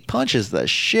Becky punches the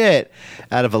shit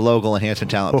out of a local enhancement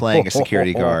talent playing a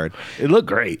security guard. It looked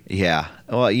great. Yeah.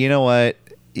 Well, you know what?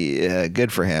 Yeah,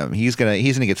 good for him. He's gonna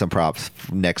get some props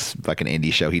next fucking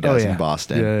indie show he does in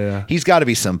Boston. Yeah. He's got to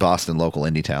be some Boston local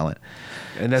indie talent.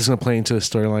 And that's gonna play into the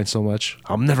storyline so much.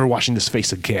 I'm never watching this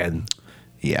face again.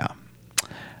 Yeah.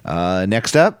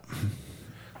 Next up,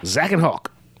 Zack and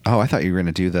Hawk. Oh, I thought you were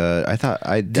going to do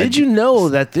Did you know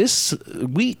that this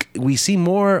week we see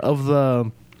more of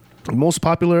the most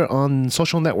popular on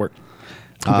social network?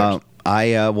 I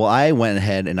went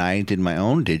ahead and I did my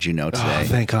own Did You Know today. Oh,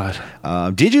 thank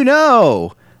God. Did you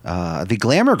know the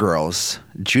Glamour Girls,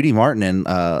 Judy Martin and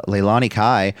Leilani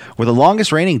Kai, were the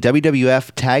longest reigning WWF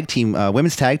tag team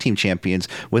women's tag team champions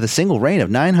with a single reign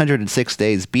of 906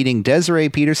 days, beating Desiree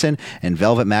Peterson and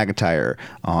Velvet McIntyre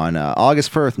on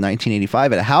August 1st,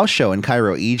 1985 at a house show in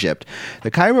Cairo, Egypt.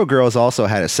 The Cairo Girls also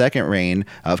had a second reign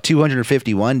of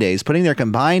 251 days, putting their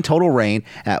combined total reign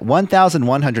at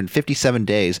 1,157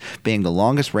 days, being the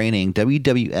longest reigning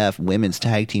WWF women's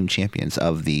tag team champions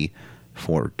of the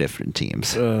 4 different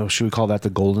teams. Should we call that the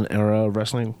golden era of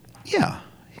wrestling? Yeah,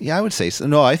 I would say so.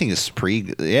 No, I think it's pre.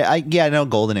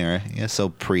 Golden era. Yeah, so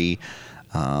pre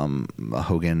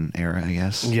Hogan era, I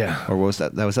guess. Yeah. Or what was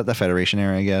that? That was the Federation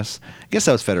era, I guess. I guess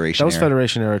that was Federation. That was era.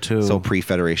 Federation era too. So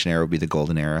pre-Federation era would be the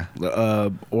golden era.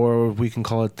 Or we can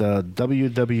call it the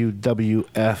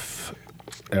WWF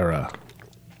era.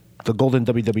 The golden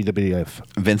WWF.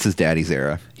 Vince's daddy's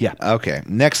era. Yeah. Okay.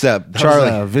 Next up,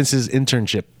 Charlie. Vince's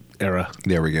internship era.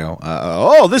 There we go.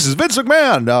 This is Vince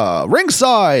McMahon,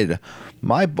 ringside.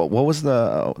 What was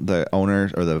the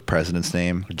owner or the president's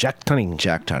name? Jack Tunney.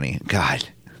 Jack Tunney. God.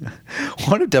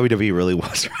 What if WWE really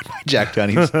was run by Jack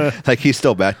Tunney? Like, he's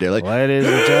still back there. Like, ladies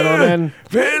and gentlemen,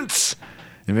 Vince!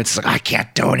 And Vince is like, I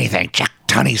can't do anything. Jack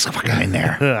Tunney's fucking in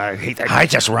there. I hate that. I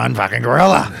just run fucking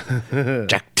Gorilla.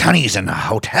 Jack Tunney's in the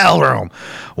hotel room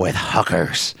with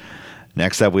hookers.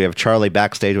 Next up, we have Charlie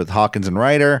backstage with Hawkins and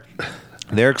Ryder.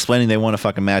 They're explaining they want a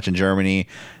fucking match in Germany.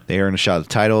 They earn a shot at the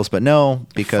titles, but no,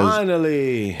 because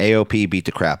Finally. AOP beat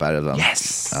the crap out of them.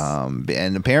 Yes.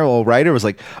 And apparently, Ryder was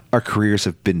like, our careers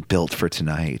have been built for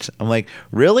tonight. I'm like,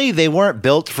 really? They weren't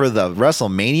built for the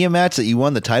WrestleMania match that you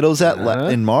won the titles at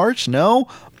in March? No?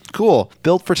 Cool.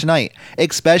 Built for tonight.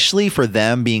 Especially for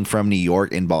them being from New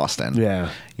York and Boston. Yeah.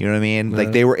 You know what I mean?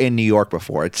 Like, they were in New York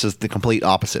before. It's just the complete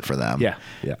opposite for them. Yeah.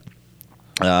 Yeah.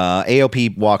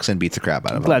 AOP walks in, beats the crap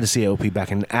out of them. Glad to see AOP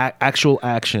back in actual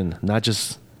action, not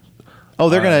just. Oh,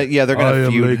 they're gonna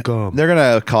feud. Lake, They're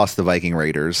gonna cost the Viking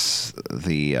Raiders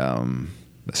the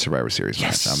Survivor Series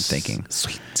match. I'm thinking.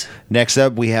 Sweet. Next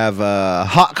up, we have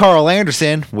Hot Carl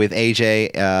Anderson with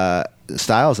AJ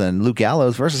Styles and Luke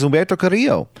Gallows versus Humberto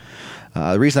Carrillo.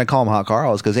 The reason I call him Hot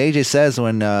Carl is because AJ says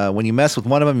when you mess with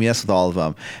one of them, you mess with all of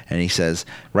them. And he says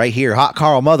right here, Hot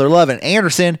Carl, mother loving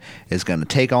Anderson is going to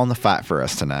take on the fight for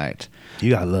us tonight.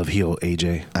 You gotta love heel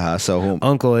AJ.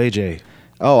 Uncle AJ.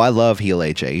 Oh, I love heel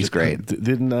AJ. He's great.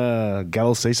 Didn't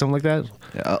Gallows say something like that?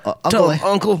 Uncle.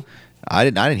 Uncle. I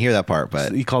didn't hear that part,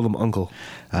 but He called him Uncle.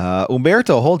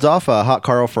 Humberto holds off Hot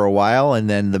Carl for a while, and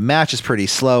then the match is pretty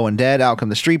slow and dead. Out come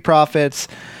the Street Profits.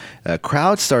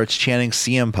 Crowd starts chanting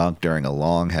CM Punk during a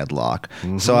long headlock.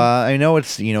 Mm-hmm. So I know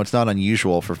it's not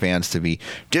unusual for fans to be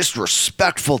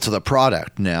disrespectful to the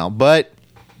product now, but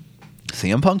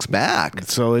CM Punk's back,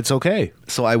 so it's okay.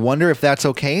 So I wonder if that's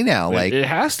okay now. Like, it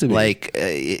has to be. Like,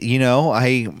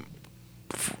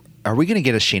 are we going to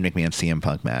get a Shane McMahon CM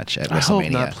Punk match at WrestleMania? I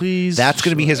hope not, please. That's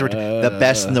going to be the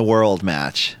best in the world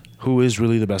match. Who is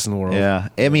really the best in the world? Yeah,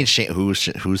 I mean, who's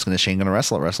Shane going to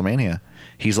wrestle at WrestleMania?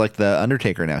 He's like the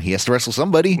Undertaker now. He has to wrestle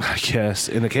somebody. I guess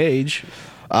in a cage.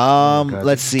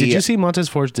 Let's see. Did you see Montez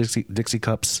Ford's Dixie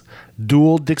Cups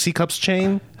dual Dixie Cups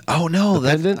chain? Oh no,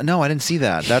 I didn't see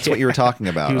that. That's what you were talking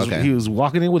about. He was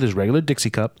walking in with his regular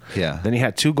Dixie cup. Yeah. Then he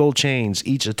had 2 gold chains,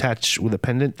 each attached with a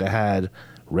pendant that had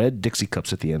red Dixie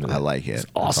cups at the end of it. I like it. It's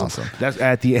awesome. That's awesome. That's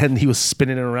at the end. He was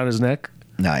spinning it around his neck.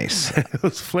 Nice. It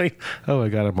was flame. Oh my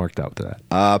god, I'm marked out to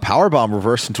that. Powerbomb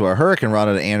reversed into a Hurricane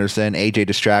Rana to Anderson. AJ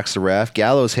distracts the ref.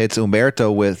 Gallows hits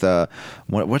Humberto with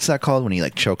what's that called when he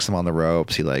like chokes him on the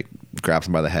ropes? He like grabs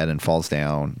him by the head and falls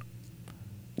down.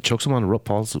 Chokes him on the rope,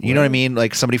 falls. You know what I mean?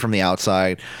 Like somebody from the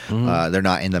outside, they're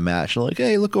not in the match. They're like,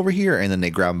 "Hey, look over here," and then they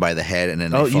grab him by the head, and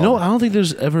then they fall. I don't think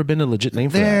there's ever been a legit name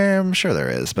for that. I'm sure there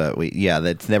is, but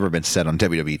that's never been said on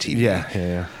WWE TV.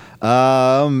 Yeah.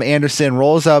 Anderson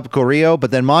rolls up Carrillo, but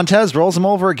then Montez rolls him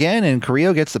over again, and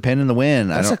Carrillo gets the pin and the win.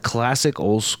 That's a classic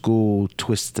old school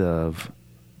twist of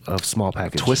small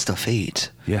package. Twist of fate.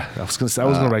 Yeah, I was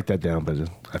gonna write that down, but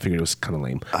I figured it was kind of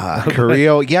lame.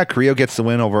 Carrillo gets the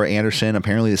win over Anderson.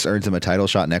 Apparently, this earns him a title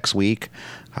shot next week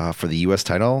for the U.S.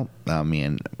 title. I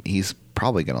mean, he's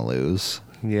probably gonna lose.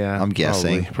 Yeah, I'm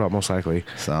guessing. Probably most likely.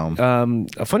 So,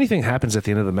 a funny thing happens at the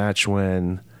end of the match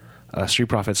when Street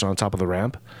Profits are on top of the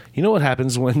ramp. You know what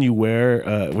happens when you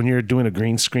when you're doing a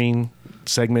green screen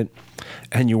segment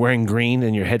and you're wearing green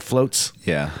and your head floats?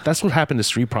 Yeah. That's what happened to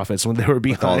Street Profits when they were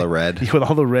behind. With all the red. With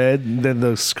all the red, and then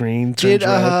the screen turns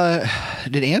red.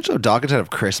 Did Angelo Dawkins have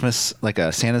Christmas, like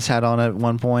a Santa's hat on at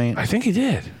one point? I think he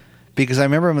did. Because I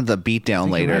remember him at the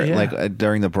beatdown later, right, yeah. like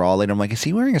during the brawl later. I'm like, is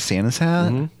he wearing a Santa's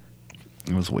hat?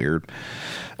 Mm-hmm. It was weird.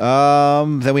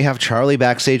 Then we have Charlie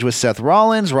backstage with Seth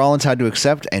Rollins. Rollins had to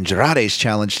accept Andrade's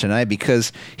challenge tonight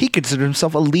because he considered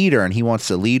himself a leader and he wants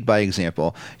to lead by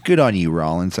example. Good on you,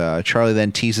 Rollins. Charlie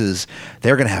then teases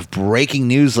they're going to have breaking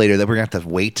news later that we're going to have to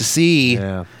wait to see.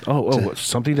 Yeah.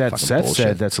 Something that Seth bullshit.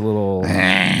 said that's a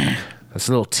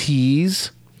little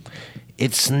tease.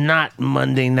 It's not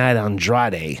Monday Night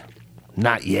Andrade.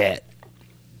 Not yet.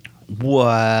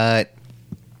 What?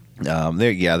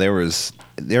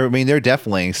 They're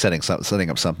definitely setting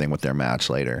up something with their match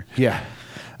later. Yeah.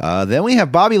 Then we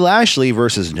have Bobby Lashley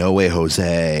versus No Way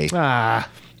Jose.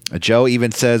 Joe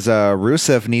even says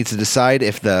Rusev needs to decide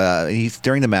if he's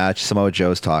during the match. Samoa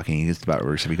Joe's talking. He's about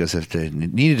Rusev because they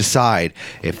need to decide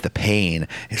if the pain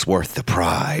is worth the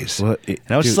prize. And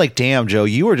I was just like, damn, Joe,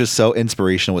 you are just so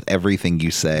inspirational with everything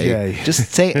you say. Yeah. Just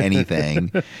say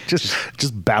anything.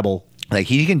 just babble. Like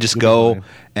he can just go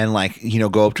and like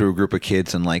go up to a group of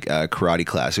kids in like a karate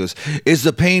class. He goes, "Is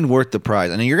the pain worth the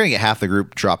prize?" And then you're gonna get half the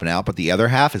group dropping out, but the other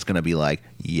half is gonna be like,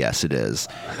 "Yes, it is,"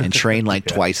 and train like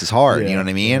twice as hard. You know what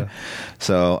I mean? Yeah.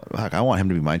 So fuck, I want him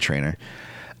to be my trainer.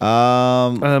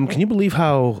 Can you believe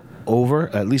how over,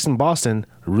 at least in Boston,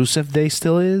 Rusev Day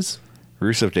still is?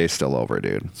 Rusev Day's still over,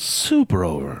 dude. Super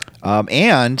over.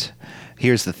 And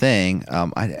here's the thing: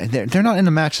 they're not in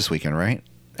the match this weekend, right?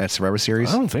 At Survivor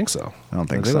Series? I don't think so. I don't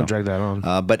think so. They're going to drag that on.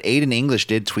 But Aiden English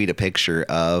did tweet a picture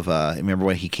of, remember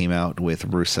when he came out with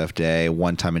Rusev Day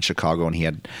one time in Chicago, and he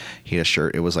had a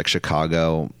shirt. It was like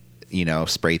Chicago,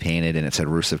 spray painted, and it said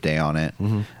Rusev Day on it.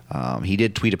 Mm-hmm. He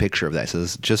did tweet a picture of that. So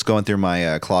just going through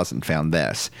my closet and found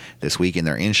this weekend.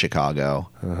 They're in Chicago.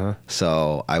 Uh-huh.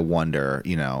 So I wonder,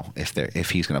 if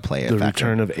he's going to play the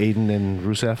return of Aiden and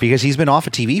Rusev, because he's been off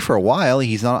of TV for a while.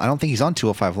 He's not. I don't think he's on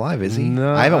 205 Live, is he?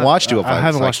 No, I haven't watched 205. I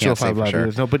haven't watched I 205 Live sure.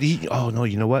 either. No, but he. Oh no,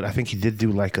 you know what? I think he did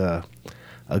do like a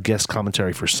guest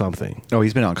commentary for something. Oh,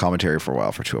 he's been on commentary for a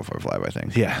while for 205 Live, I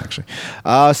think. Yeah, actually.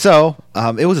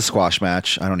 It was a squash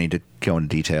match. I don't need to go into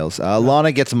details.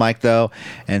 Lana gets a mic though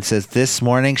and says this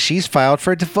morning she's filed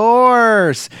for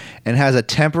divorce and has a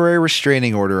temporary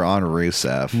restraining order on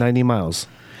Rusev. 90 miles.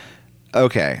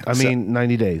 Okay, I mean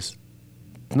 90 days.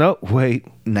 No, wait.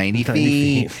 90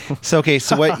 feet. So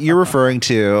what you're referring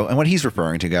to, and what he's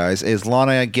referring to, guys, is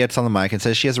Lana gets on the mic and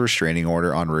says she has a restraining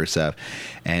order on Rusev.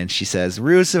 And she says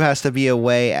Rusev has to be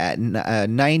away at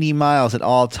 90 miles at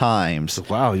all times.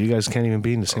 Wow, you guys can't even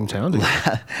be in the same town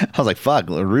together. I was like, fuck,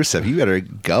 Rusev, you better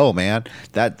go, man.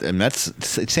 That's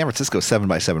San Francisco 7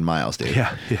 by 7 miles, dude.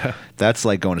 Yeah. That's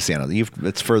like going to San Jose.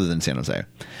 It's further than San Jose.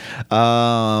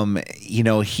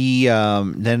 He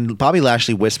then Bobby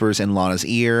Lashley whispers in Lana's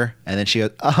ear, and then she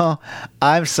goes, "Oh,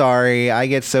 I'm sorry. I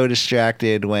get so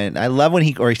distracted when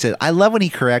he said, I love when he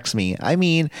corrects me. I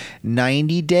mean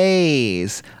 90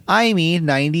 days. I mean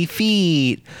 90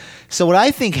 feet." So what I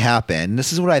think happened,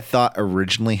 this is what I thought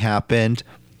originally happened,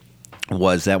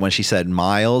 was that when she said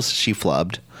miles, she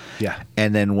flubbed. Yeah.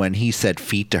 And then when he said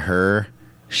feet to her,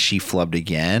 she flubbed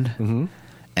again. Mm-hmm.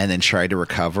 And then tried to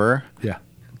recover. Yeah.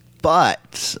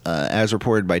 But as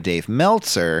reported by Dave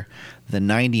Meltzer, the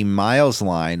 90 miles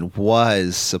line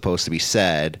was supposed to be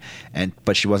said,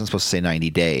 but she wasn't supposed to say 90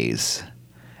 days.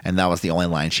 And that was the only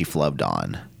line she flubbed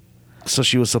on. So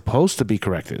she was supposed to be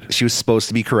corrected. She was supposed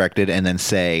to be corrected and then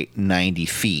say 90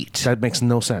 feet. That makes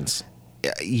no sense.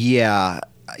 Yeah,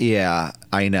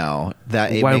 I know.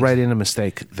 Why write in a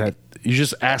mistake? That you're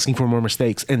just asking for more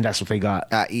mistakes, and that's what they got.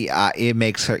 It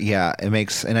makes her,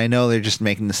 and I know they're just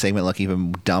making the segment look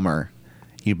even dumber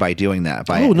by doing that.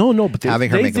 By no, but having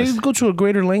her make they go to a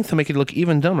greater length to make it look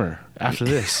even dumber after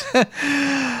this.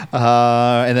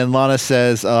 And then Lana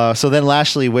says, so then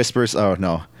Lashley whispers, oh,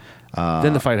 no.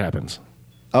 Then the fight happens.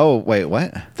 Oh, wait,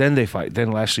 what? Then they fight.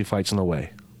 Then Lashley fights in the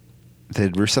way.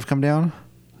 Did Rusev come down?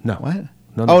 No. What?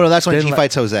 No. Oh, no, that's when he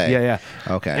fights Jose. Yeah.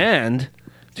 Okay. And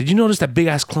did you notice that big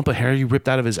ass clump of hair you ripped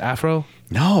out of his afro?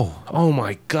 No. Oh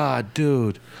my God,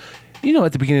 dude.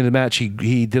 At the beginning of the match, he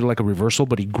did like a reversal,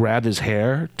 but he grabbed his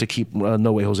hair to keep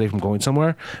No Way Jose from going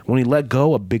somewhere. When he let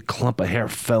go, a big clump of hair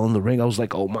fell in the ring. I was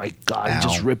like, oh my God, Ow. He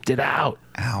just ripped it out.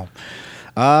 Ow.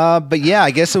 But yeah,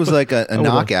 I guess it was like a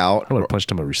knockout. I would have punched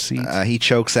him a receipt. He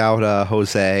chokes out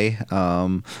Jose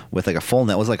with like a full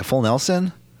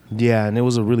Nelson. Yeah, and it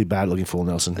was a really bad looking full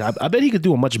Nelson. I bet he could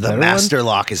do a much better The Master one.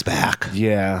 Lock is back.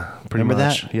 Yeah, pretty Remember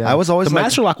much. that? Yeah. I was always the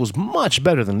Master Lock was much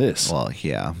better than this. Well,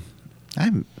 yeah. I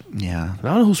don't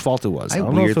know whose fault it was. I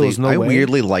don't know if it was No Way.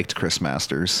 Weirdly liked Chris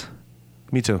Masters.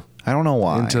 Me too. I don't know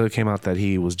why. Until it came out that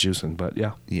he was juicing, but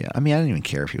yeah. Yeah, I mean, I didn't even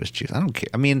care if he was juicing. I don't care.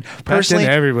 I mean, personally,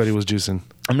 everybody was juicing.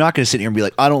 I'm not going to sit here and be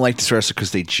like, I don't like this wrestler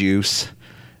because they juice.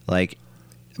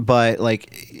 But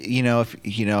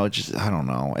just I don't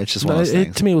know. It's just one of those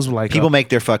things. To me, it was like people make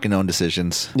their fucking own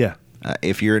decisions. Yeah.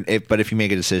 If you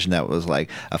make a decision that was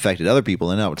like affected other people,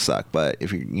 then that would suck. But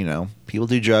if people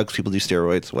do drugs, people do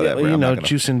steroids, whatever. Yeah,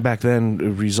 juicing back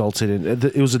then resulted in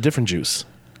it was a different juice,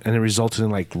 and it resulted in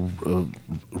like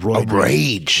roid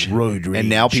rage. And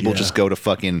now people just go to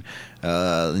fucking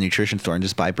the nutrition store and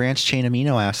just buy branched chain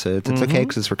amino acids. It's okay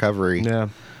because it's recovery. Yeah.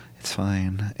 It's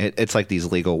fine. It's like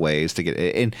these legal ways to get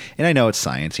it. And I know it's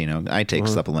science, I take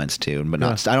supplements too, but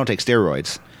not I don't take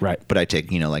steroids. Right. But I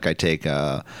take, I take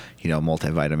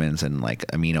multivitamins and like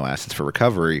amino acids for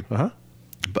recovery. Uh-huh.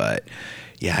 But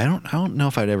yeah, I don't know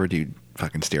if I'd ever do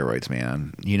fucking steroids,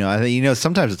 man. I think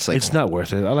sometimes it's like it's not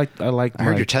worth it. I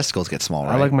heard your testicles get small,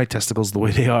 right? I like my testicles the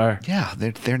way they are. Yeah,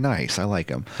 they're nice. I like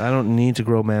them. I don't need to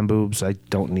grow man boobs. I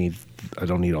don't need I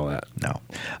don't need all that.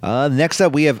 No. Next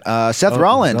up, we have Seth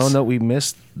Rollins. No, we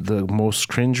missed the most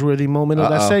cringeworthy moment of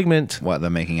that segment. What, the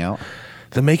making out?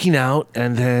 The making out,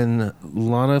 and then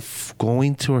Lana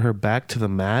going to her back to the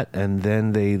mat, and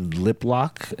then they lip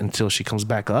lock until she comes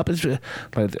back up.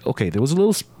 But okay, there was a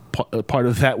little part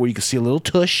of that where you could see a little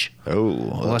tush.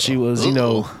 While she was,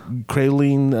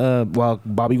 cradling, while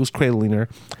Bobby was cradling her.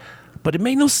 But it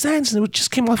made no sense, and it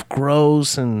just came off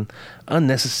gross and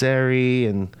unnecessary,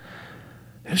 and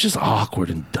it was just awkward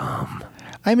and dumb.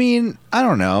 I mean, I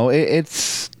don't know.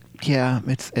 It's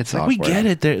awkward. We get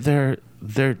it.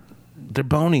 They're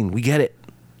boning. We get it.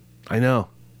 I know.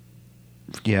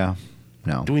 Yeah.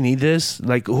 No. Do we need this?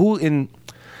 Like, who in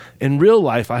real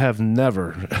life, I have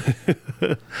never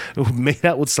made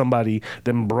out with somebody,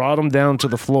 then brought them down to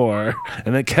the floor,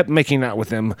 and then kept making out with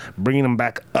them, bringing them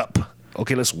back up.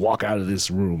 Okay, let's walk out of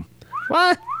this room.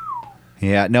 What?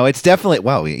 Yeah, no, it's definitely,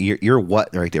 wow, you're what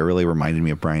right there really reminded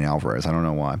me of Brian Alvarez. I don't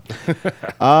know why.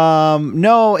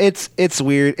 No, it's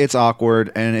weird, it's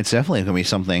awkward, and it's definitely going to be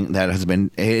something that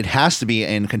it has to be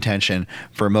in contention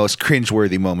for most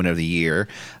cringeworthy moment of the year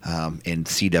in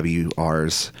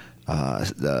CWR's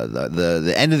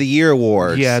the end of the year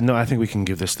awards. Yeah, no, I think we can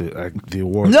give this the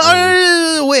award.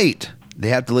 No, wait. They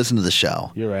have to listen to the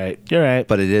show. You're right.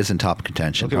 But it is in top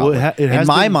contention. Okay, well, in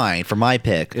my mind, for my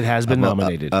pick, it has been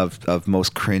nominated of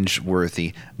most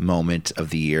cringe-worthy moment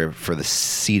of the year for the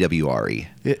CWRE.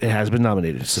 It has been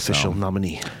nominated. It's official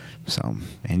nominee. So,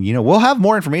 and we'll have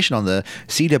more information on the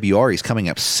CWREs coming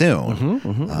up soon,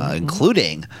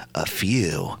 including a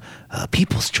few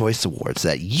People's Choice Awards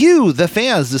that you, the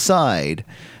fans, decide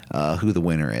who the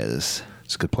winner is.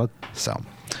 It's a good plug. So.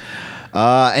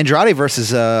 Andrade versus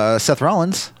Seth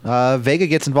Rollins. Vega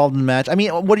gets involved in the match. I mean,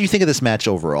 what do you think of this match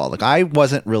overall? Like, I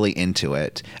wasn't really into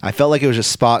it. I felt like it was just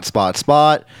spot.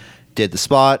 Did the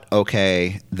spot.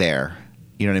 Okay, there.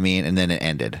 You know what I mean? And then it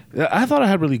ended. I thought I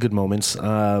had really good moments.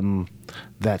 That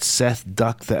Seth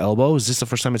ducked the elbow. Is this the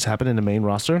first time it's happened in the main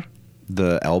roster?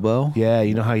 The elbow? Yeah,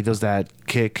 you know how he does that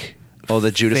kick. Oh,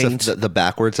 the Judas, the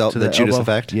backwards, the Judas elbow?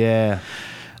 effect? Yeah.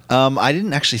 I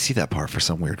didn't actually see that part for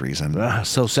some weird reason.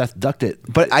 So Seth ducked it.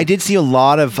 But I did see a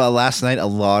lot of, last night, a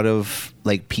lot of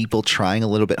like people trying a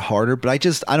little bit harder. But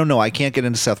I don't know. I can't get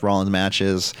into Seth Rollins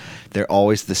matches. They're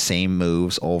always the same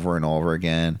moves over and over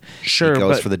again. Sure. He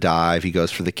goes for the dive. He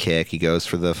goes for the kick. He goes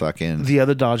for the fucking... The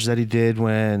other dodge that he did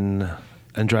when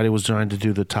Andrade was trying to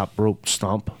do the top rope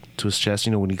stomp to his chest,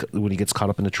 when he gets caught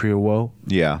up in the tree of woe.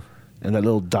 Yeah. And that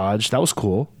little dodge, that was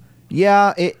cool.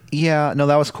 Yeah, no,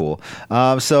 that was cool.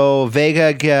 So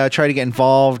Vega tried to get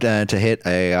involved to hit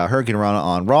a Hurricane Rana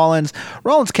on Rollins.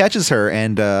 Rollins catches her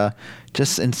and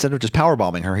just instead of just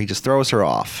powerbombing her, he just throws her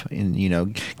off. And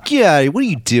yeah, what are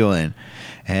you doing?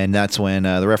 And that's when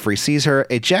the referee sees her,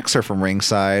 ejects her from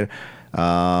ringside.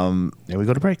 Then we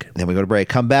go to break.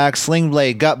 Come back. Sling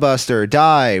Blade, Gutbuster,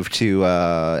 dive to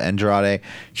Andrade.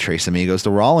 Trace Amigos to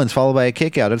Rollins, followed by a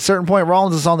kick out. At a certain point,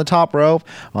 Rollins is on the top rope,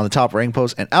 on the top ring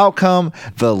post, and out come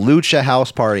the Lucha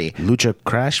House Party. Lucha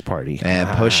Crash Party. And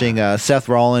pushing Seth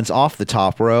Rollins off the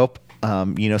top rope.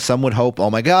 Some would hope, oh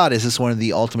my God, is this one of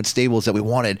the ultimate stables that we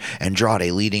wanted?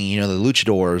 Andrade leading, the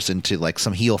luchadors into like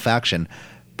some heel faction.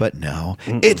 But no,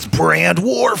 it's brand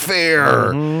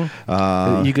warfare.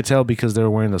 You could tell because they were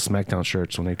wearing the SmackDown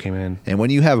shirts when they came in. And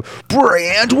when you have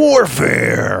brand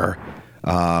warfare,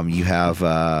 you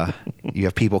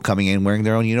have people coming in wearing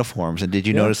their own uniforms. And did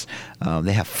you notice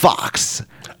they have Fox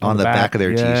on the back of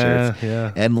their T-shirts?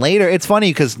 Yeah. And later, it's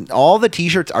funny because all the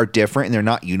T-shirts are different and they're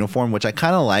not uniform, which I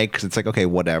kind of like because it's like, okay,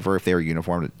 whatever if they were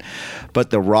uniform.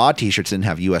 But the Raw T-shirts didn't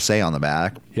have USA on the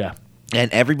back. Yeah. And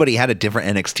everybody had a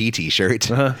different NXT T-shirt.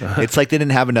 It's like they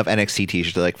didn't have enough NXT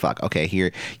T-shirts. They're like, "Fuck, okay,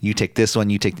 here you take this one.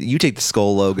 You take the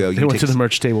Skull logo." They went to the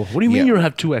merch table. What do you mean you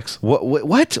have 2X?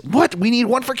 What? We need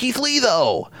one for Keith Lee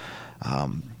though.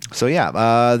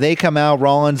 They come out.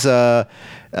 Rollins.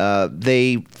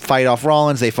 They fight off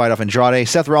Rollins. They fight off Andrade.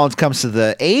 Seth Rollins comes to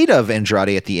the aid of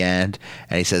Andrade at the end,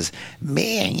 and he says,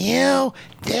 "Me and you,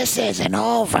 this isn't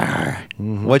over."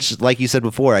 Mm-hmm. Which, like you said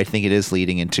before, I think it is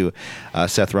leading into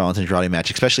Seth Rollins and Andrade match,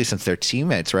 especially since they're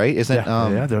teammates, right? Isn't it?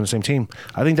 Yeah, they're on the same team.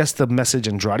 I think that's the message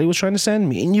Andrade was trying to send.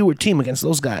 Me and you were team against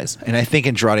those guys. And I think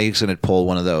Andrade is going to pull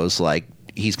one of those, like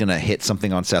he's going to hit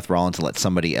something on Seth Rollins and let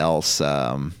somebody else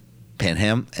pin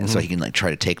him, and so he can like try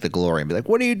to take the glory and be like,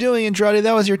 "What are you doing, Andrade?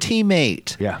 That was your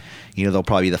teammate." Yeah, they'll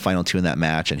probably be the final two in that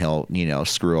match, and he'll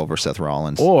screw over Seth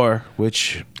Rollins. Or,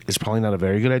 which is probably not a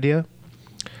very good idea,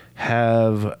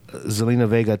 have Zelina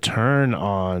Vega turn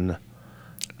on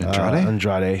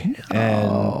Andrade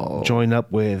and join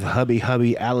up with hubby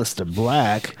Aleister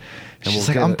Black And She's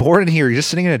like, I'm bored in here. You're just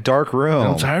sitting in a dark room.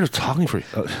 I'm tired of talking for you.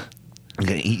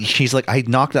 She's like, I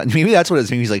knocked on. Maybe that's what it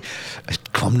is. Maybe he's like,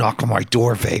 come knock on my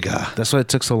door, Vega. That's why it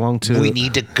took so long to. We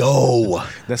need to go.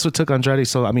 That's what took Andrade.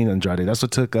 That's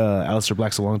what took Aleister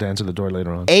Black so long to answer the door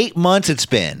later on. 8 months it's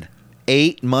been.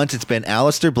 8 months it's been.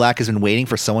 Aleister Black has been waiting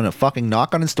for someone to fucking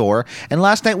knock on his door, and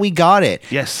last night we got it.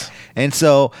 Yes. And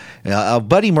so,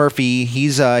 Buddy Murphy,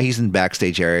 he's in the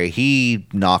backstage area. He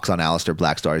knocks on Aleister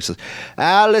Black's door. He says,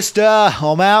 Aleister,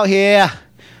 I'm out here.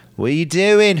 What are you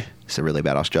doing? It's a really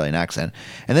bad Australian accent.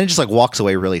 And then just like walks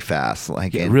away really fast.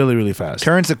 Like really, really fast.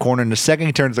 Turns the corner, and the second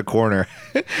he turns the corner,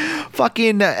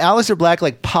 fucking Aleister Black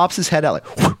like pops his head out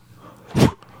like.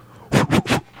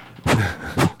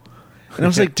 And I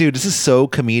was like, dude, this is so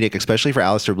comedic, especially for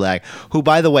Aleister Black, who,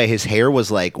 by the way, his hair was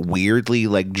like weirdly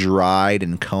like dried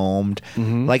and combed.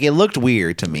 Like it looked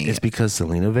weird to me. It's because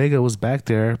Zelina Vega was back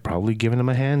there, probably giving him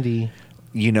a handy.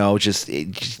 You know, just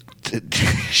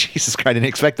Jesus Christ, I didn't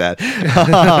expect that.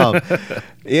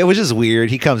 It was just weird.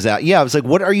 He comes out. Yeah, I was like,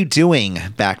 what are you doing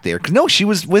back there? No, she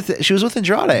was with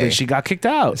Andrade. And she got kicked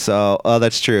out. So,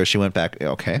 that's true. She went back.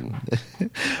 Okay.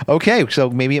 Okay, so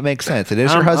maybe it makes sense. It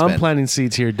is her husband. I'm planting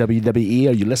seeds here, WWE.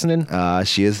 Are you listening?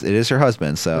 It is her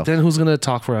husband, so. But then who's going to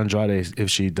talk for Andrade if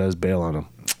she does bail on him?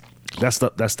 That's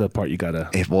the part you gotta.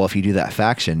 If you do that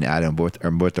faction, add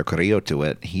Humberto Carrillo to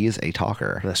it, he is a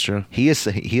talker. That's true. He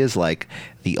is like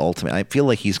the ultimate. I feel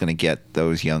like he's gonna get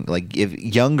those young, like if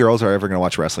young girls are ever gonna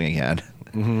watch wrestling again.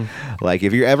 Like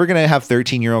if you're ever gonna have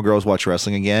 13-year-old girls watch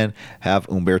wrestling again, have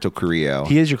Humberto Carrillo.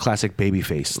 He is your classic baby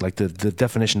face, like the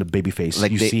definition of baby face.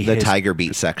 Like you see the Tiger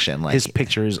Beat section, like his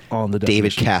picture is on the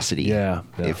David definition. Cassidy. Yeah.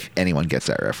 If anyone gets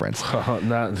that reference,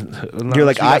 you're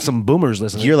like I some boomers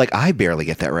listening. You're like I barely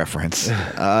get that reference.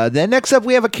 Then next up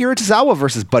we have Akira Tozawa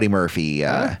versus Buddy Murphy.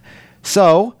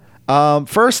 So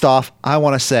first off, I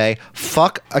want to say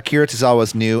fuck Akira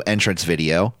Tozawa's new entrance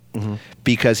video.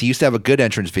 Because he used to have a good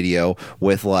entrance video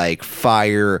with like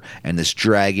fire and this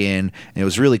dragon, and it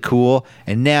was really cool.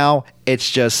 And now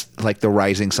it's just like the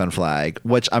rising sun flag,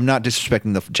 which I'm not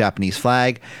disrespecting the Japanese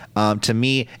flag. To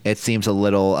me, it seems a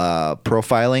little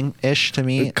profiling-ish to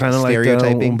me. Kind of like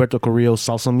Humberto Carrillo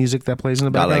salsa music that plays in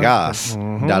the background.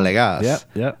 Dale gas.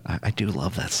 Yeah. I do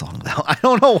love that song though. I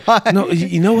don't know why. No,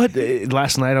 you know what?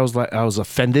 Last night I was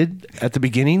offended at the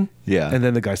beginning. Yeah. And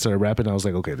then the guy started rapping. And I was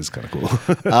like, okay, this is kind of cool.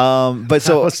 But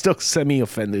so I was still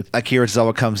semi-offended. Akira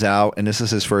Tozawa comes out, and this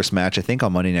is his first match, I think,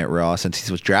 on Monday Night Raw since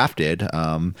he was drafted.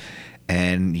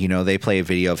 And, you know, they play a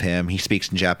video of him. He speaks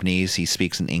in Japanese. He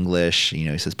speaks in English. You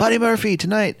know, he says, Buddy Murphy,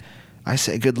 tonight, I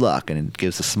say good luck. And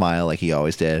gives a smile like he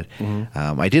always did.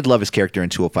 I did love his character in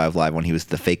 205 Live when he was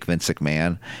the fake Vince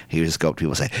McMahon. He would just go up to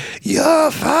people and say,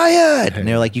 you're fired. And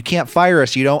they're like, you can't fire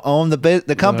us. You don't own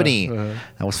the company.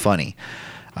 That was funny.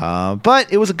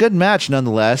 But it was a good match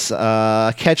nonetheless.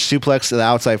 Catch suplex to the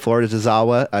outside floor to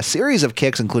Tozawa. A series of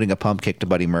kicks, including a pump kick to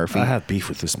Buddy Murphy. I have beef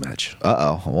with this match.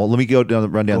 Well, let me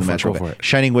run down the match. Go for it.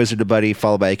 Shining Wizard to Buddy,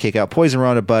 followed by a kick out. Poison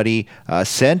Rana to Buddy.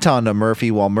 Senton to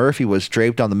Murphy while Murphy was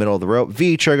draped on the middle of the rope.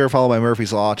 V-trigger, followed by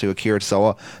Murphy's Law to Akira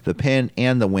Tozawa. The pin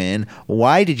and the win.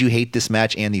 Why did you hate this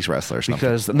match and these wrestlers?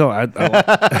 Because,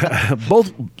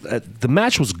 both, the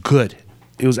match was good.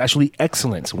 It was actually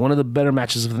excellent. One of the better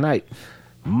matches of the night.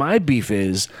 My beef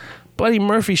is Buddy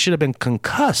Murphy should have been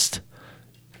concussed.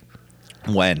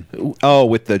 When? Oh,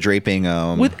 with the draping.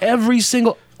 With every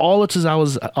single... All of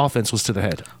Tozawa's offense was to the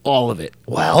head. All of it.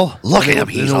 Well, look at him.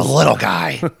 He's a little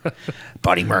guy.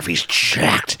 Buddy Murphy's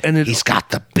jacked. And he's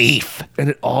got the beef. And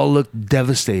it all looked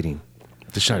devastating.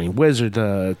 The Shining Wizard,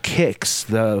 the kicks,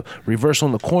 the reversal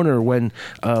in the corner when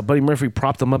Buddy Murphy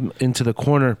propped him up into the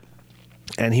corner.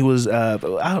 And he was,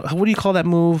 what do you call that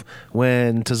move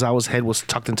when Tozawa's head was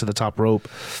tucked into the top rope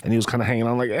and he was kind of hanging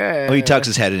on like, eh. Oh, he tucks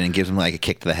his head in and gives him like a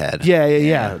kick to the head.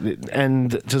 Yeah.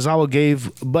 And Tozawa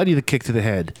gave Buddy the kick to the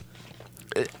head.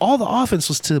 All the offense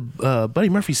was to Buddy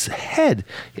Murphy's head.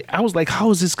 I was like, how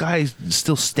is this guy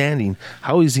still standing?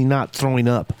 How is he not throwing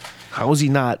up? How is he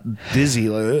not dizzy?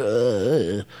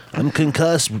 Like, I'm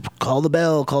concussed. Call the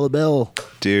bell.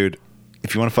 Dude.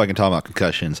 If you want to fucking talk about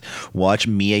concussions, watch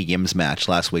Mia Yim's match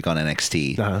last week on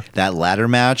NXT. That ladder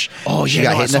match. Oh, she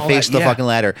got hit in the face with the fucking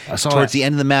ladder. Towards the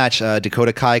end of the match,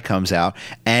 Dakota Kai comes out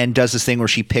and does this thing where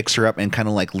she picks her up and kind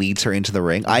of like leads her into the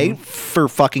ring. For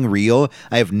fucking real,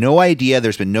 I have no idea.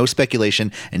 There's been no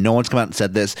speculation and no one's come out and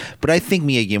said this, but I think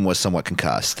Mia Yim was somewhat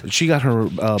concussed. She got her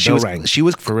bell rang. She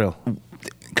was for real.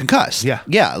 Concussed.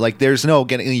 Yeah. Like there's no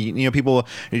getting. People.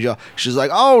 She's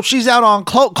like, oh, she's out on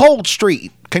Cold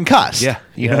Street. Concussed. Yeah.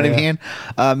 You know what I mean?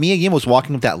 Mia Yim was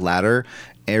walking up that ladder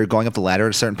or going up the ladder at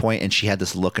a certain point, and she had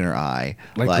this look in her eye,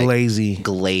 Like lazy.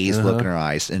 glazed look in her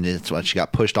eyes, and it's when she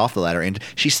got pushed off the ladder, and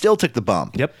she still took the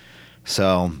bump. Yep.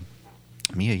 So,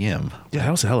 Mia Yim. Yeah,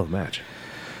 that was a hell of a match.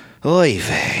 Oy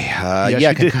vey.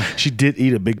 She did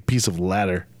eat a big piece of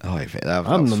ladder. Oy vey. That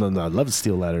No, was, I love to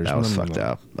steal ladders. that was fucked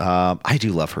up. I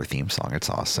do love her theme song. It's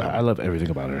awesome. I love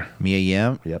everything about her. Mia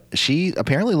Yim. Yep. She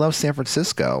apparently loves San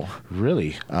Francisco.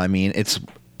 Really? I mean, it's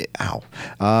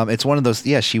one of those.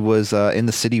 Yeah, she was in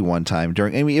the city one time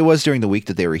during. I mean, it was during the week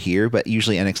that they were here, but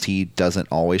usually NXT doesn't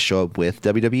always show up with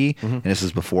WWE, and this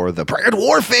is before the Brand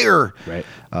Warfare. Right.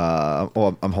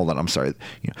 Hold on. I'm sorry.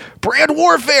 Brand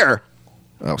Warfare.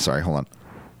 Oh, sorry. Hold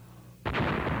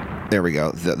on. There we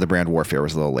go. The Brand Warfare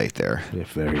was a little late there. Yeah,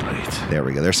 very late. There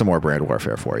we go. There's some more Brand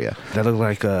Warfare for you. That looked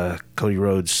like Cody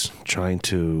Rhodes trying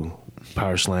to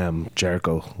power slam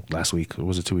Jericho last week. Or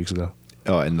was it 2 weeks ago?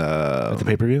 Oh, and At the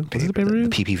pay-per-view? Was it the pay-per-view?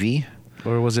 The PPV.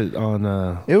 Or was it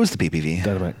on It was the PPV.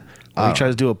 Dynamite? He tried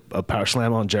to do a power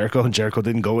slam on Jericho, and Jericho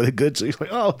didn't go with it good. So he's like,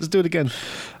 "Oh, let's do it again."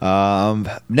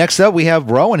 Next up, we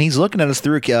have Rowan. He's looking at us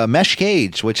through a mesh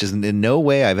cage, which is in no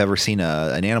way I've ever seen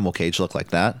an animal cage look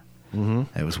like that.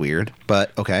 Mm-hmm. It was weird,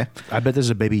 but okay. I bet there's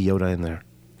a baby Yoda in there.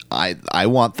 I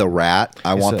want the rat.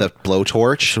 I want the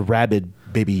blowtorch. It's a rabid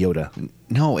baby Yoda.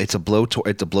 No, it's a blowtorch.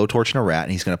 It's a blowtorch and a rat,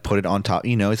 and he's gonna put it on top.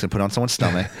 He's gonna put it on someone's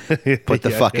stomach. Put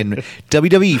the fucking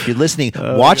WWE. If you're listening,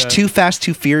 watch Too Fast,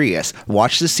 Too Furious.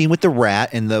 Watch the scene with the rat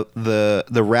and the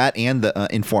rat and the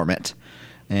informant,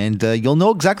 and you'll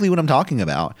know exactly what I'm talking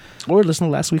about. Or listen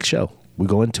to last week's show. We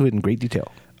go into it in great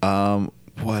detail.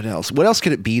 What else? What else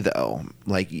could it be though?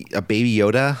 Like a baby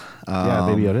Yoda? Yeah,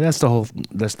 baby Yoda.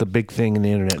 That's the big thing in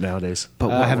the internet nowadays.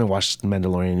 But I haven't watched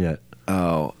Mandalorian yet.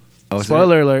 Oh,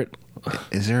 spoiler alert.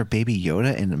 Is there a baby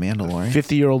Yoda in The Mandalorian?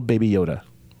 50-year-old baby Yoda.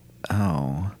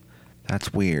 Oh,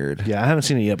 that's weird. Yeah, I haven't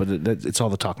seen it yet, but it's all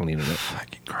the talk on the internet.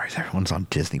 Fucking Christ, everyone's on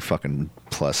Disney fucking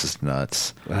Plus. Is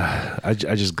nuts. I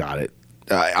just got it.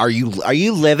 Are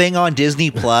you living on Disney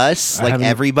Plus like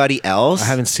everybody else? I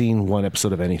haven't seen one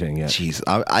episode of anything yet. Jeez,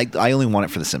 I only want it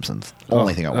for The Simpsons.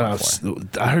 Only thing I want it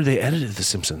for. I heard they edited The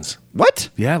Simpsons. What?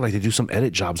 Yeah, like they do some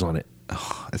edit jobs on it.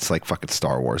 It's like fucking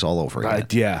Star Wars all over again.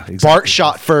 Yeah, exactly. Bart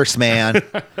shot first, man.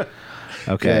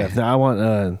 Okay. Yeah, now I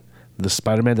want the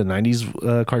Spider-Man, the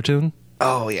 90s cartoon.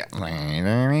 Oh, yeah.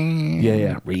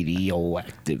 Yeah.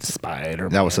 Radioactive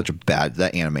Spider-Man. That was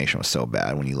that animation was so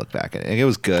bad when you look back at it. It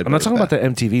was good. I'm not talking about the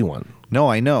MTV one. No,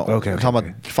 I know. Okay. I'm talking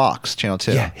about Fox, Channel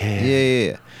 2. Yeah.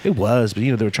 It was, but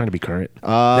they were trying to be current. The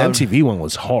MTV one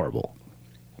was horrible.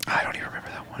 I don't even remember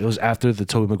that one. It was after the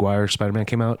Tobey Maguire Spider-Man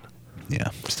came out. Yeah,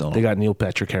 still. They got Neil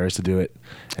Patrick Harris to do it,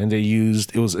 and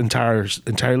it was entirely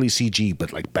CG,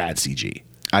 but like bad CG.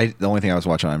 The only thing I was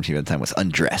watching on MTV at the time was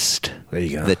Undressed. There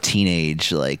you go. The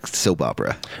teenage soap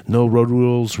opera. No Road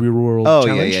Rules, Real World. Oh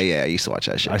Challenge? yeah. I used to watch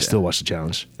that shit. I still watch the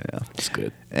challenge. Yeah, it's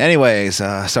good. Anyways,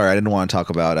 sorry, I didn't want to talk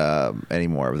about any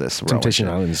more of this. Temptation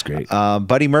Island is great.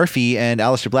 Buddy Murphy and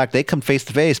Aleister Black, they come face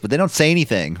to face, but they don't say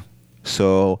anything.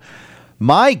 So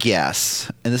my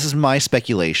guess, and this is my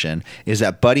speculation, is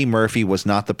that Buddy Murphy was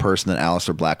not the person that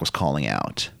Aleister Black was calling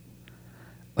out.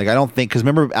 Like, I don't think, because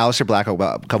remember Aleister Black a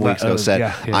couple weeks ago said,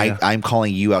 I'm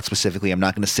calling you out specifically. I'm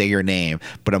not going to say your name,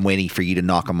 but I'm waiting for you to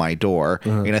knock on my door.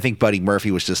 And I think Buddy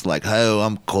Murphy was just like, oh,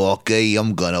 I'm cocky.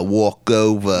 I'm going to walk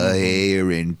over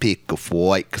here and pick a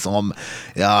fight because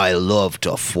I love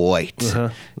to fight.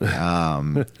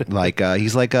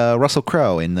 He's like Russell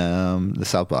Crowe in the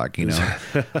South Park,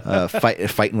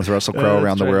 fighting with Russell Crowe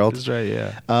around the world. That's right,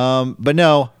 yeah. But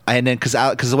no, and then because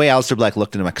the way Aleister Black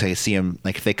looked at him, I see him,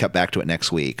 like, if they cut back to it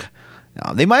next week,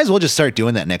 they might as well just start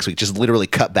doing that next week. Just literally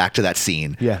cut back to that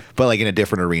scene. Yeah. But like in a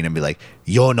different arena and be like,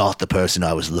 you're not the person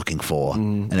I was looking for.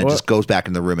 And it just goes back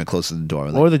in the room and closes the door.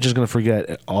 Or they're just going to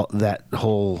forget all that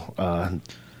whole...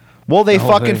 well, they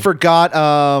fucking forgot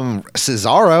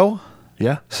Cesaro.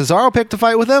 Yeah. Cesaro picked a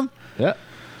fight with him. Yeah.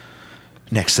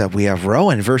 Next up, we have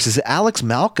Rowan versus Alex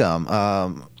Malcolm.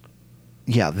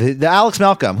 The Alex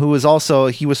Malcolm, who was also,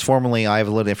 he was formerly, I have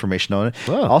a little information on it,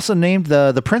 also named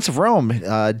the Prince of Rome.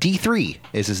 D3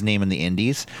 is his name in the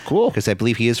Indies. Cool. Because I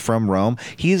believe he is from Rome.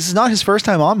 He's not his first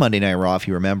time on Monday Night Raw, if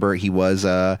you remember. He was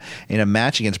in a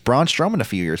match against Braun Strowman a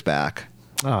few years back.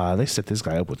 They set this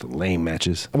guy up with lame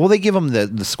matches. Well, they give him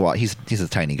the squat. He's a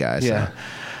tiny guy. Yeah.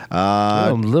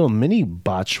 So. Little mini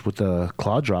botch with the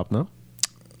claw drop, no?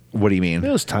 What do you mean? It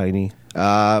was tiny. It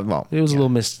was a little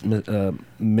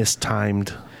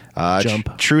mistimed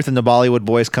jump. Truth and the Bollywood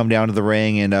Boys come down to the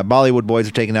ring, and Bollywood Boys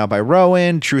are taken out by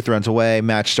Rowan. Truth runs away.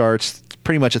 Match starts.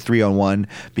 pretty much a 3-on-1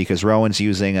 because Rowan's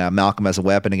using Malcolm as a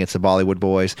weapon against the Bollywood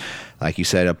boys. Like you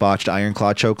said, a botched Iron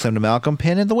Claw chokeslam to Malcolm,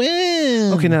 pin in the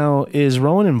win. Okay, now, is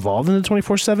Rowan involved in the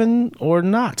 24/7 or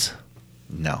not?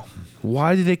 No.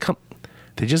 Why did they come?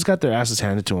 They just got their asses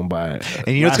handed to them by. And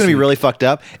you know what's going to be really fucked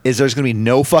up is there's going to be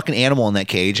no fucking animal in that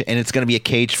cage, and it's going to be a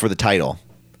cage for the title.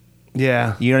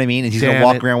 Yeah. You know what I mean? And he's going to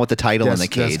walk around with the title in the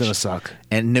cage. That's going to suck.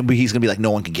 And then he's going to be like,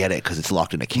 no one can get it because it's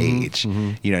locked in a cage.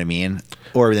 Mm-hmm. You know what I mean?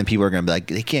 Or then people are going to be like,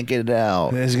 they can't get it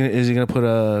out. Is he going to put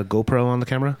a GoPro on the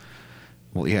camera?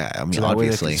 Well, yeah. I mean, So that way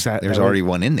they obviously. can There's already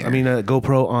one in there. I mean, a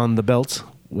GoPro on the belt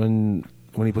when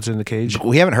he puts it in the cage.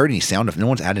 We haven't heard any sound effects. No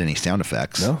one's added any sound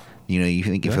effects. No? You know, you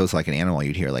think if it was like an animal,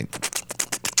 you'd hear like...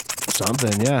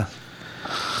 Something, yeah.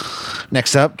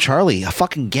 Next up, Charlie.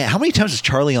 How many times was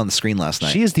Charlie on the screen last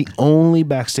night? She is the only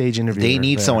backstage interviewer. They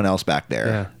need there. someone else back there.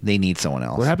 Yeah. They need someone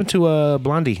else. What happened to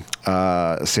Blondie?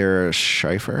 Sarah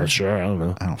Schaefer? Not sure. I don't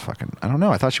know. I don't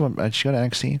know. I thought she got to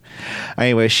NXT.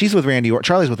 Anyway, she's with Randy Orton.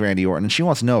 Charlie's with Randy Orton, and she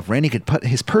wants to know if Randy could put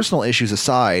his personal issues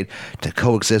aside to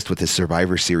coexist with his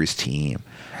Survivor Series team.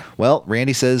 Well,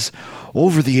 Randy says,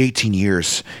 over the 18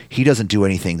 years, he doesn't do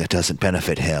anything that doesn't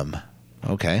benefit him.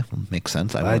 Okay, makes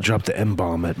sense. I dropped the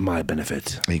M-bomb at my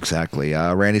benefit. Exactly.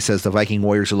 Randy says the Viking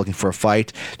Warriors are looking for a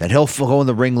fight, that he'll go in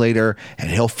the ring later, and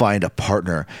he'll find a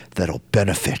partner that'll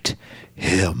benefit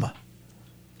him.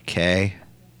 Okay?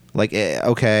 Like,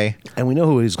 okay. And we know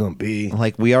who he's going to be.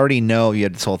 Like, we already know you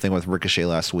had this whole thing with Ricochet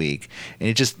last week. And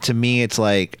it just, to me, it's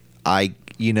like, I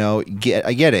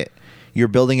get it. You're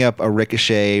building up a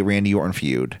Ricochet Randy Orton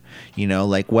feud. You know,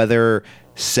 like whether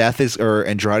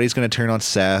Andrade's going to turn on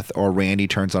Seth or Randy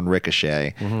turns on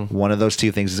Ricochet. Mm-hmm. One of those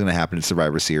two things is going to happen in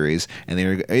Survivor Series, and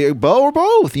they're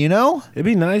both. You know, it'd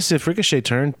be nice if Ricochet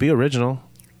turned, be original.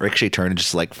 Ricochet turned and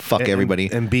just like fuck everybody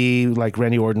and be like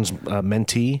Randy Orton's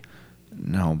mentee.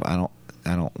 No, but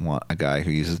I don't want a guy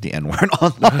who uses the N-word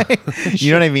online.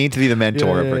 You know what I mean? To be the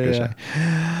mentor of Ricochet.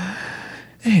 Yeah.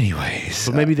 Anyways.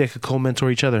 But maybe they could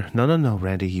co-mentor each other. No,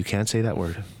 Randy, you can't say that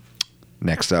word.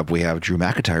 Next up, we have Drew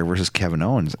McIntyre versus Kevin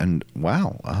Owens. And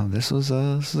wow, this is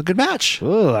a good match.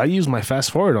 Oh, I used my fast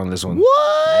forward on this one.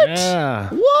 What? Yeah.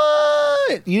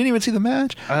 What? You didn't even see the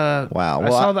match? Wow.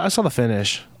 Well, I saw the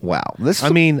finish. Wow.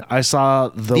 I saw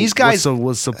these guys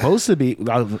was supposed to be.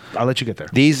 I'll let you get there.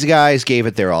 These guys gave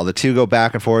it their all. The two go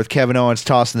back and forth. Kevin Owens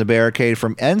tossing the barricade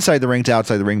from inside the ring to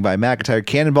outside the ring by McIntyre.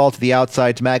 Cannonball to the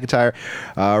outside to McIntyre.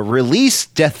 Release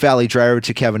Death Valley Driver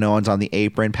to Kevin Owens on the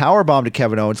apron. Powerbomb to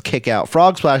Kevin Owens. Kick out.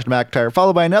 Frog Splash to McIntyre.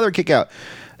 Followed by another kick out.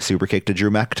 Super kick to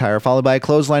Drew McIntyre, followed by a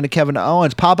clothesline to Kevin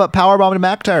Owens. Pop-up powerbomb to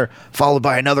McIntyre, followed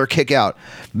by another kick out.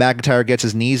 McIntyre gets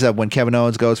his knees up when Kevin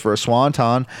Owens goes for a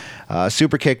swanton.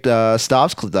 Super kick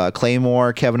stops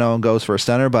Claymore. Kevin Owens goes for a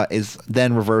stunner, but is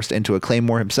then reversed into a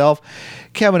Claymore himself.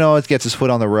 Kevin Owens gets his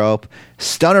foot on the rope.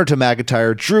 Stunner to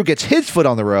McIntyre. Drew gets his foot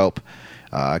on the rope.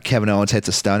 Kevin Owens hits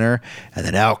a stunner, and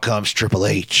then out comes Triple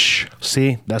H.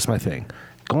 See, that's my thing.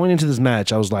 Going into this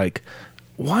match, I was like,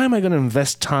 why am I going to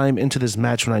invest time into this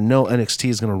match when I know NXT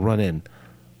is going to run in?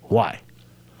 Why?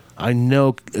 I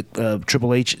know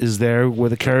Triple H is there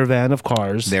with a caravan of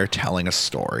cars. They're telling a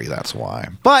story, that's why.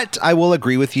 But I will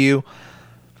agree with you.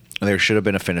 There should have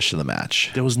been a finish to the match.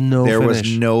 There was no finish. There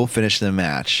was no finish to the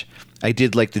match. I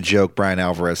did like the joke Brian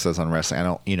Alvarez says on wrestling. I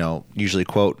don't, usually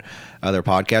quote other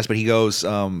podcasts, but he goes,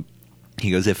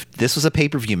 if this was a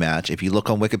pay-per-view match, if you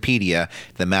look on Wikipedia,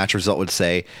 the match result would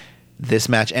say, this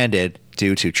match ended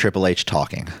due to Triple H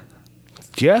talking.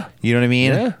 Yeah. You know what I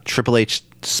mean? Yeah. Triple H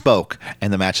spoke,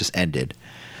 and the match just ended.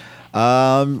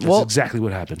 That's exactly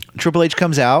what happened. Triple H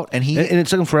comes out, and it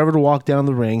took him forever to walk down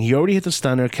the ring. He already hit the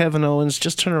stunner. Kevin Owens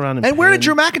just turned around and where did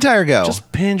Drew McIntyre go?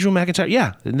 Just pinned Drew McIntyre.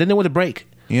 Yeah. And then they went to break.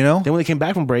 You know? Then when they came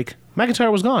back from break,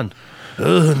 McIntyre was gone.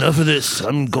 Enough of this.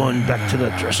 I'm going back to the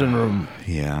dressing room.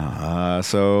 Yeah.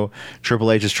 So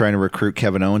Triple H is trying to recruit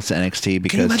Kevin Owens to NXT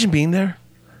because... Can you imagine being there?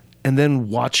 And then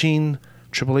watching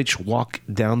Triple H walk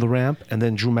down the ramp and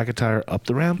then Drew McIntyre up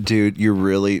the ramp? Dude, you're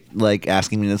really like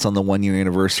asking me this on the 1 year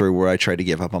anniversary where I tried to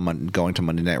give up on going to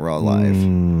Monday Night Raw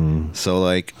live. So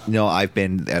like, I've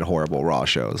been at horrible Raw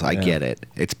shows. I get it.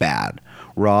 It's bad.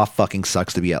 Raw fucking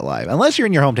sucks to be at live. Unless you're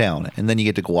in your hometown and then you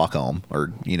get to walk home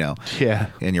or,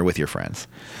 and you're with your friends.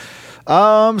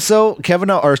 So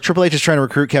Triple H is trying to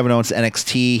recruit Kevin Owens to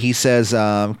NXT. He says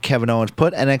Kevin Owens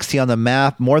put NXT on the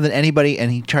map more than anybody,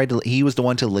 and he was the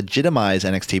one to legitimize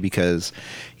NXT because,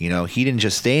 he didn't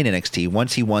just stay in NXT.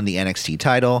 Once he won the NXT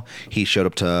title, he showed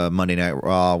up to Monday Night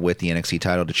Raw with the NXT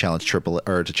title to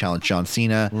challenge John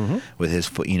Cena with his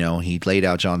foot. He laid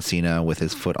out John Cena with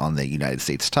his foot on the United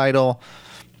States title,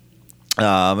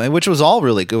 and which was all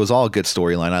really good. It was all a good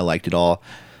storyline. I liked it all.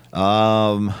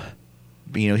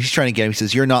 he's trying to get him. He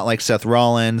says, "You're not like Seth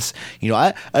Rollins."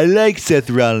 I like Seth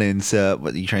Rollins.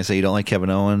 What you trying to say? You don't like Kevin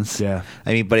Owens? Yeah.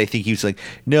 I mean, but I think he was like,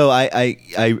 "No,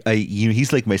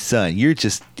 he's like my son. You're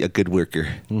just a good worker."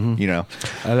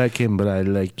 I like him, but I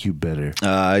like you better.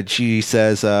 He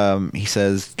says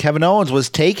Kevin Owens was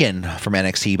taken from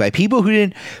NXT by people who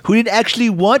didn't actually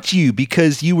want you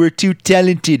because you were too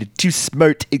talented, too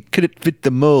smart. It couldn't fit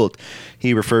the mold.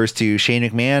 He refers to Shane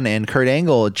McMahon and Kurt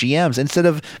Angle, GMs, instead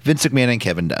of Vince McMahon and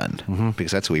Kevin Dunn,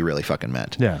 because that's who he really fucking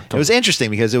meant. Yeah, It was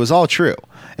interesting because it was all true.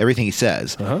 Everything he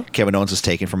says. Uh-huh. Kevin Owens was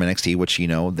taken from NXT, which,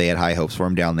 they had high hopes for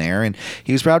him down there, and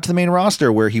he was brought to the main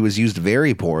roster where he was used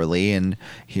very poorly, and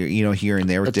here and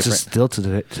there with It's different. just still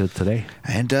to today.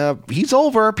 And he's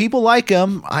over. People like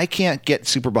him. I can't get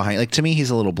super behind. Like, to me,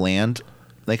 he's a little bland.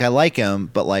 Like, I like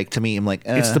him, but like, to me, I'm like,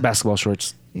 It's the basketball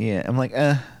shorts. Yeah, I'm like,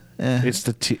 It's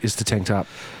the tank top.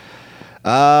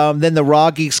 Then the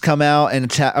Raw geeks come out and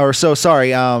attack. Or so sorry.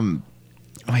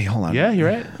 Wait, hold on. Yeah, you're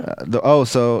right.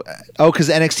 Because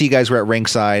the NXT guys were at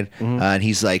ringside, and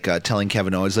he's like telling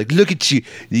Kevin Owens, like, "Look at you!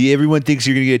 Everyone thinks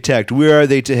you're gonna get attacked. Where are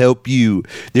they to help you?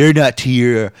 They're not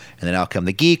here." And then out come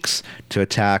the geeks to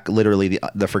attack, literally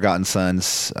the Forgotten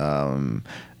Sons,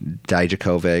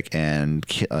 Dijakovic and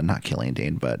not Killian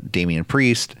Dane, but Damian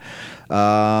Priest.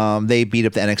 They beat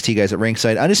up the NXT guys at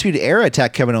ringside. Undisputed Era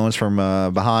attacked Kevin Owens from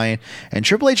behind, and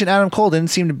Triple H and Adam Cole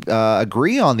didn't seem to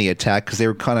agree on the attack because they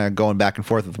were kind of going back and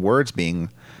forth with words being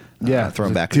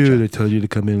thrown back. Dude, I told you to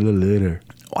come in a little later.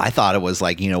 I thought it was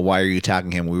like, why are you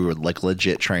attacking him? We were like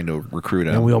legit trying to recruit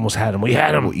him. And we almost had him. We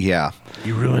had him. Yeah.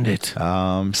 You ruined it.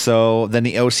 So then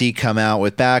the OC come out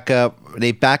with backup.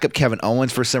 They back up Kevin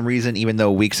Owens for some reason, even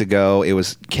though weeks ago it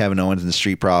was Kevin Owens and the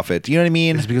Street Profits. You know what I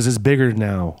mean? It's because it's bigger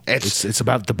now. It's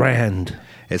about the brand.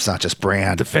 It's not just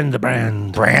brand. Defend the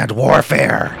brand. Brand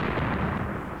warfare.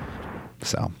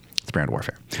 So it's brand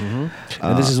warfare. Mm-hmm.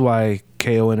 And this is why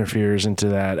KO interferes into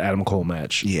that Adam Cole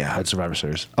match. Yeah. At Survivor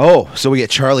Series. Oh, so we get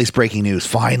Charlie's breaking news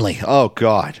finally. Oh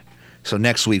God. So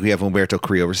next week we have Humberto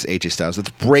Carrillo versus AJ Styles. It's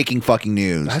breaking fucking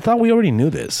news. I thought we already knew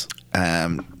this.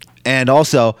 And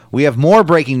also we have more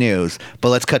breaking news. But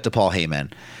let's cut to Paul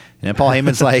Heyman. And Paul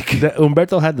Heyman's like,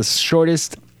 Humberto had the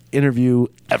shortest interview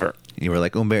ever. You were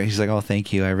like, Humberto. He's like, oh,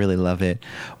 thank you. I really love it.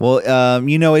 Well,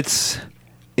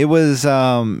 it was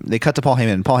they cut to Paul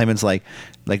Heyman, and Paul Heyman's like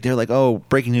they're like, oh,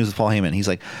 breaking news with Paul Heyman. He's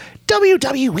like,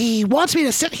 WWE wants me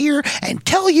to sit here and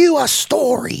tell you a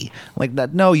story. Like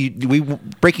that? No,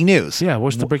 breaking news. Yeah,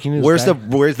 what's the breaking news?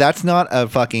 Where's that's not a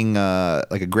fucking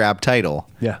like a grab title.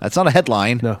 Yeah, that's not a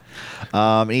headline. No.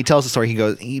 And he tells the story.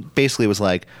 He basically was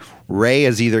like, Ray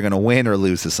is either going to win or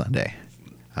lose this Sunday.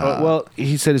 Well,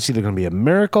 he said it's either going to be a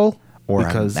miracle or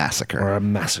a massacre.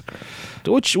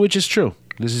 Which is true.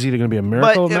 This is either going to be a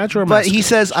miracle match or a massacre. But he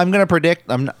says, I'm going to predict.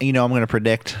 I'm going to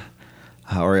predict.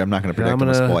 Or I'm not going to predict.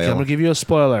 I'm going to give you a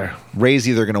spoiler. Ray's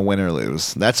either going to win or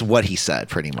lose. That's what he said,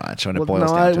 pretty much. When it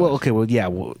boils down to it. Okay. Well, yeah.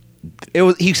 Well, it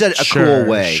was. He said a cool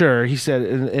way. Sure. He said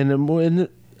in a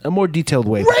more detailed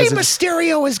way. Rey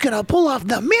Mysterio is going to pull off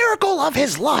the miracle of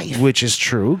his life. Which is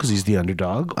true, because he's the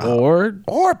underdog. Or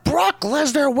Brock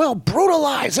Lesnar will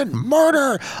brutalize and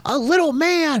murder a little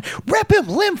man, rip him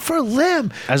limb for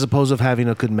limb. As opposed to having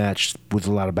a good match with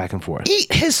a lot of back and forth.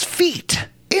 Eat his feet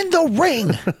in the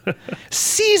ring.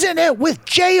 Season it with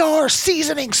JR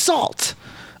seasoning salt.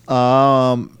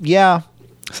 Yeah.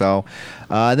 So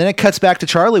then it cuts back to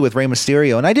Charlie with Rey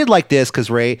Mysterio, and I did like this because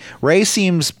Rey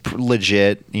seems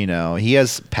legit. He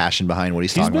has passion behind what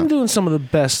he's talking about. He's been doing some of the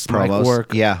best promos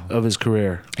work of his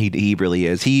career. He really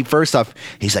is. First off,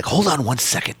 he's like, hold on one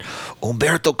second,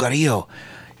 Humberto Carrillo.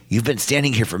 You've been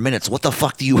standing here for minutes. What the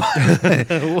fuck do you want?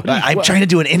 I'm trying to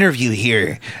do an interview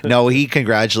here. No, he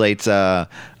congratulates Humberto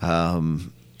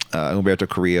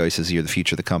Carrillo. He says, you're the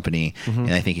future of the company. Mm-hmm.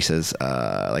 And I think he says,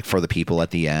 like, for the people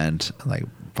at the end, like,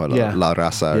 for La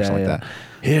Raza or something like that.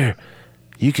 Here,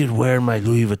 you can wear my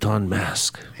Louis Vuitton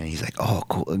mask. And he's like, oh,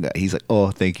 cool. He's like,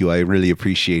 oh, thank you. I really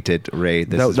appreciate it, Ray.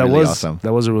 This is really awesome.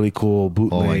 That was a really cool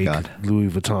bootleg Louis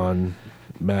Vuitton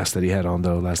mask that he had on,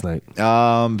 though, last night.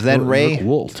 Then Ray,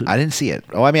 I didn't see it.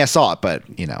 Oh, I mean, I saw it, but,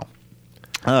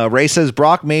 Ray says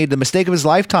Brock made the mistake of his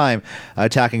lifetime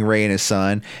attacking Ray and his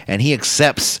son, and he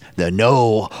accepts the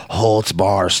no holds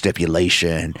bar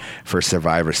stipulation for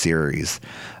Survivor Series.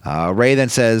 Ray then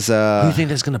says, who do you think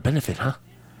that's going to benefit, huh?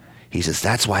 He says,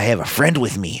 that's why I have a friend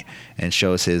with me, and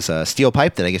shows his steel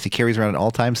pipe that I guess he carries around at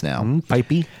all times now.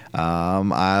 Pipey.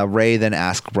 Ray then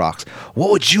asks Brock,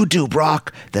 what would you do,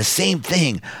 Brock? The same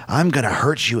thing. I'm going to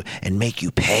hurt you and make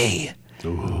you pay.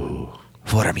 Ooh.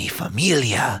 for mi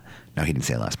familia. No, he didn't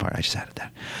say the last part. I just added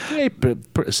that. Yeah,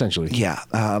 essentially. Yeah.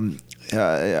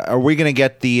 Are we gonna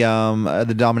get the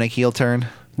Dominic heel turn?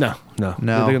 No. No.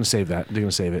 They're going to save that. They're going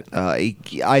to save it. I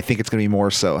think it's going to be more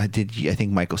so. I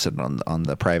think Michael said it on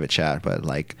the private chat, but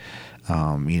like,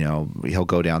 he'll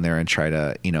go down there and try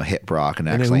to, hit Brock and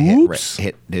actually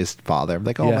hit his father. I'm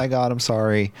like, oh my God, I'm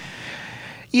sorry.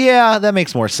 Yeah, that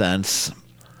makes more sense.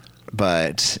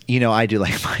 But, I do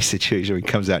like my situation when he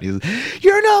comes out. He's like,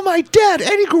 you're not my dad.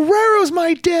 Eddie Guerrero's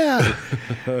my dad.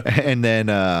 And then,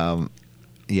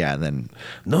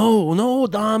 No,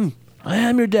 Dom. I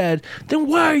am your dad. Then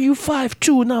why are you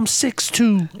 5'2" and I'm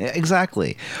 6'2"? Yeah,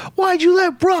 exactly. Why'd you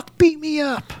let Brock beat me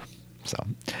up? So,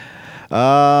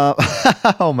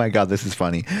 oh my God, this is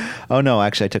funny. Oh no,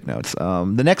 actually I took notes.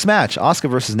 The next match, Asuka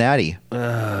versus Natty.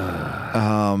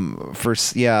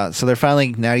 So they're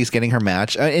finally, Natty's getting her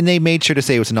match, and they made sure to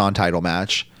say it was a non-title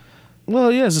match.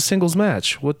 Well, yeah, it's a singles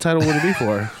match. What title would it be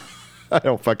for? I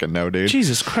don't fucking know, dude.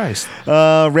 Jesus Christ.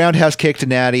 Roundhouse kick to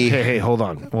Natty. Hey, hold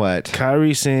on. What?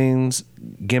 Kairi Sane's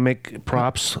gimmick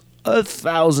props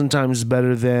 1,000 times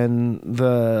better than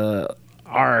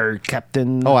our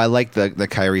captain. Oh, I like the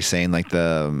Kairi Sane, like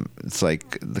it's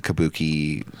like the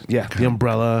kabuki. Yeah, the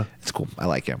umbrella. It's cool. I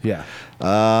like him. Yeah.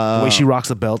 The way she rocks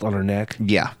the belt on her neck.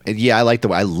 Yeah.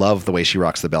 I love the way she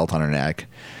rocks the belt on her neck.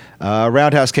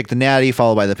 Roundhouse kick to Natty,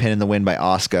 followed by the pin and the win by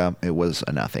Asuka. It was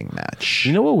a nothing match.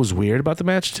 You know what was weird about the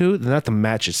match, too? Not the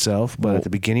match itself, but at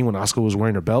the beginning when Asuka was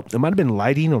wearing her belt, it might have been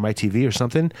lighting or my TV or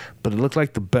something, but it looked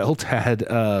like the belt had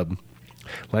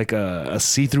like a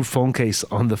see-through phone case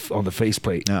on the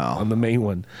faceplate, on the main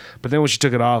one. But then when she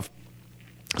took it off,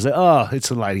 I was like, oh, it's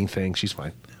a lighting thing. She's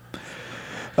fine.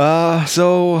 Man,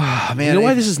 you know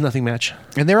why this is a nothing match?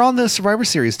 And they're on the Survivor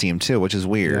Series team too, which is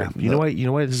weird. Yeah. You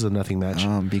know why this is a nothing match?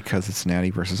 Because it's Natty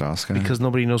versus Asuka. Because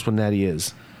nobody knows what Natty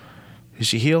is. Is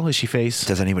she heel? Is she face?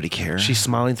 Does anybody care? She's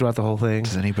smiling throughout the whole thing.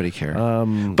 Does anybody care?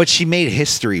 But she made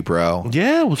history, bro.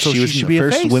 Yeah, well, so she should be the a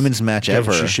first face. women's match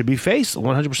ever. She should be face,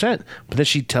 100%. But then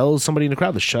she tells somebody in the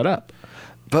crowd to shut up.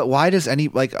 But why does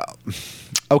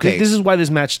okay, this is why this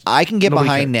match. I can get behind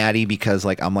cared. Natty because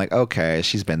I'm like, okay,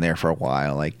 she's been there for a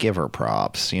while. Like, give her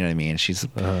props. You know what I mean? She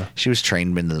was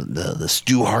trained in the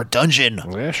Stu Hart dungeon.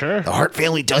 Yeah, sure. The Hart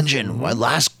family dungeon. My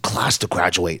last class to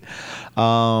graduate.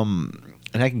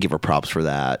 And I can give her props for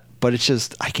that. But it's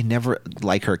just, I can never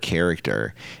like her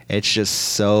character. It's just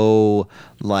so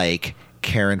like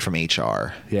Karen from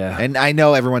HR. Yeah. And I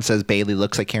know everyone says Bailey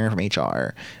looks like Karen from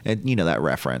HR. And you know that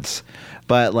reference.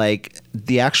 But like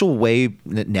the actual way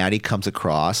that Natty comes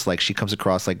across, like she comes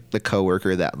across like the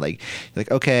coworker that like,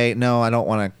 okay, no, I don't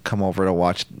want to come over to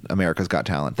watch America's Got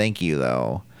Talent. Thank you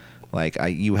though. Like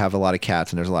you have a lot of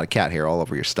cats and there's a lot of cat hair all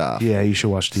over your stuff. Yeah, you should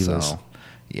watch Divas. So,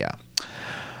 yeah.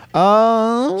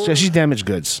 So she's damaged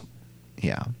goods.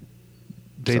 Yeah.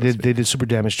 They did super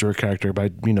damage to her character by,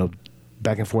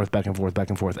 back and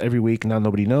forth every week. Now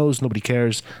nobody knows, nobody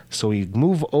cares. So we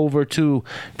move over to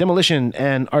Demolition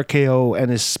and RKO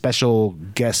and his special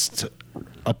guest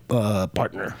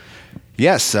partner.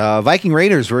 Yes, Viking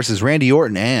Raiders versus Randy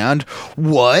Orton and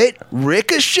what?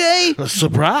 Ricochet? A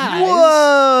surprise!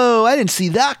 Whoa! I didn't see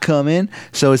that coming.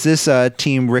 So is this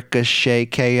Team Ricochet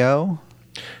KO?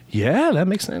 Yeah, that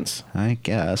makes sense. I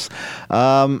guess.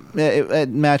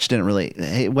 Match didn't really.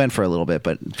 It went for a little bit,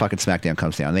 but fucking SmackDown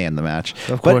comes down. They end the match.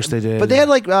 Of course they did. But they had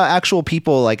like actual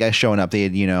people like showing up. They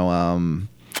had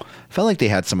felt like they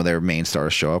had some of their main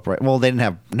stars show up. Right? Well, they didn't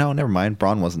have. No, never mind.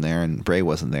 Braun wasn't there, and Bray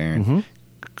wasn't there, and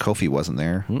Kofi wasn't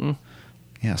there. Mm-mm.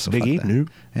 Yeah, so Big E? No.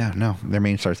 Yeah, no, their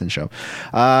main stars didn't show.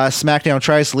 SmackDown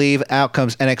tries to leave. Out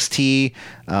comes NXT,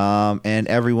 and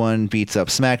everyone beats up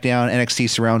SmackDown. NXT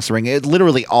surrounds the ring.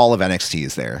 Literally all of NXT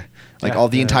is there.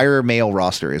 Like the entire male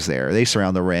roster is there. They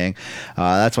surround the ring.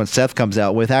 That's when Seth comes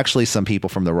out with actually some people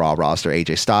from the Raw roster.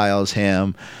 AJ Styles,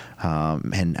 him,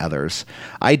 and others.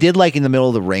 I did like in the middle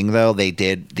of the ring, though, they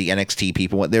did the NXT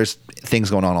people. There's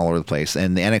things going on all over the place.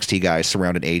 And the NXT guys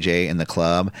surrounded AJ in the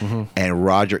club. And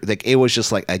Roger, like it was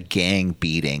just like a gang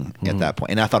beating at that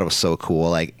point. And I thought it was so cool.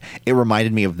 Like it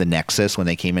reminded me of the Nexus when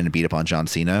they came in to beat up on John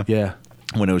Cena. Yeah.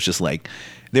 When it was just like,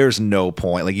 there's no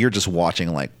point. Like you're just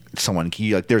watching like someone,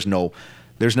 like there's no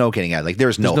getting out. Like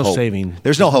there's no hope. Saving.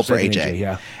 There's no hope for AJ.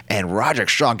 Yeah. And Roderick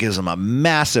Strong gives him a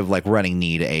massive like running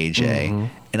knee to AJ.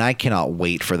 And I cannot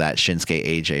wait for that Shinsuke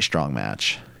AJ Strong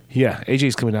match. Yeah,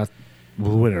 AJ's coming out the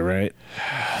winner, right?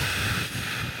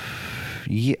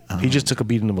 Yeah. He just took a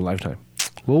beating of a lifetime.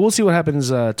 Well, we'll see what happens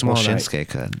tomorrow night. Shinsuke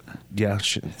could. Yeah,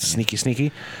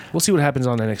 sneaky. We'll see what happens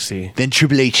on NXT. Then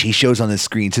Triple H, he shows on the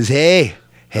screen, says, Hey,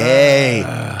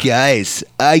 guys,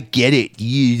 I get it.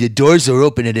 The doors are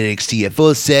open at NXT at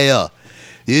full sale.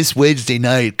 This Wednesday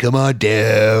night, come on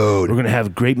down. We're going to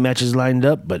have great matches lined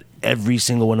up, but every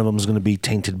single one of them is going to be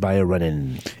tainted by a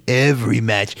run-in. Every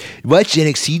match. Watch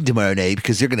NXT tomorrow night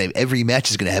because every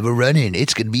match is going to have a run-in.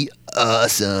 It's going to be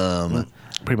awesome.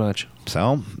 Pretty much.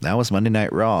 So that was Monday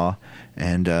Night Raw.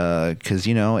 And because,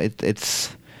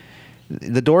 it's...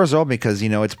 The doors are open because,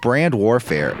 it's brand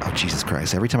warfare. Oh, Jesus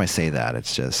Christ. Every time I say that,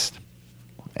 it's just...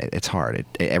 It's hard.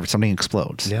 Something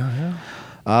explodes. Yeah.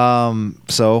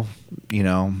 So,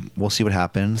 we'll see what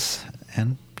happens.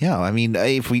 And yeah, I mean,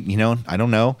 if we, I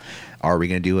don't know. Are we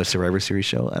going to do a Survivor Series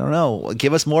show? I don't know.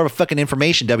 Give us more of a fucking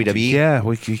information, WWE. Yeah,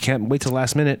 we can't wait till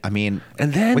last minute. I mean,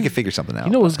 and then we can figure something out.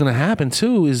 You know what's going to happen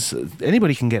too is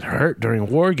anybody can get hurt during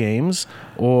war games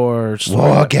or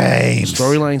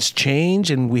storylines change,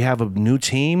 and we have a new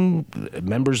team.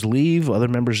 Members leave, other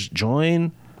members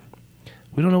join.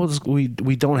 We don't know what we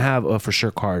don't have a for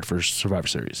sure card for Survivor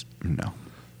Series. No,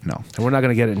 and we're not going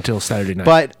to get it until Saturday night.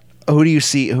 But who do you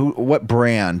see? What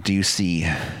brand do you see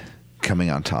coming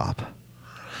on top?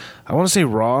 I want to say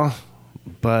Raw,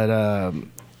 but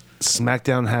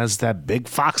SmackDown has that big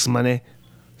Fox money.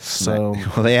 So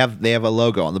well, they have a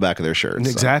logo on the back of their shirts.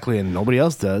 Exactly, and nobody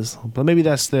else does. But maybe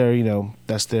that's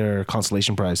their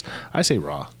consolation prize. I say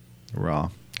Raw. Raw,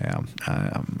 yeah.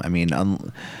 I mean,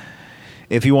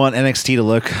 if you want NXT to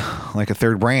look like a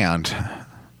third brand,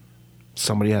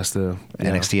 somebody has to.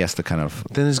 NXT has to kind of.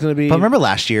 Then there's going to be. But remember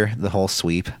last year, the whole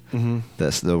sweep. Mm-hmm.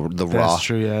 The Raw. That's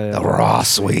true. Yeah. The Raw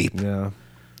sweep. Yeah.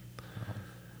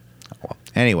 Well,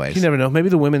 anyways, you never know. Maybe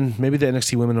the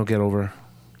NXT women will get over.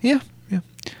 Yeah.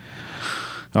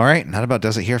 All right, that about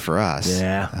does it here for us.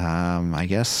 Yeah. I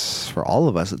guess for all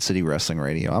of us at City Wrestling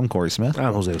Radio, I'm Corey Smith.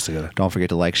 I'm Jose Osagada. Don't forget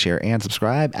to like, share, and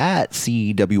subscribe at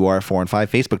CWR4 and 5,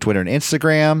 Facebook, Twitter, and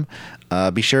Instagram.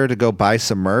 Be sure to go buy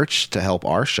some merch to help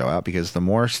our show out because the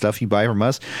more stuff you buy from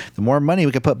us, the more money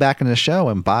we can put back into the show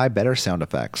and buy better sound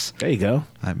effects. There you go.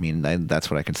 I mean,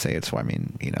 that's what I can say. It's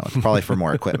probably for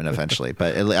more equipment eventually.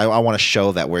 But I want to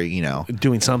show that we're,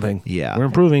 doing something. Yeah. We're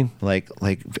improving. Like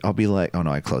I'll be like, oh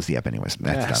no, I closed the app anyways.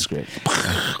 That's great.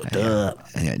 Duh.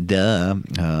 Duh.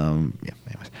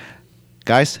 Anyways.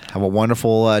 Guys, have a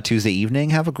wonderful Tuesday evening.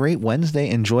 Have a great Wednesday.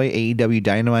 Enjoy AEW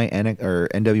Dynamite or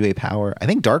NWA Power. I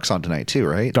think Dark's on tonight too,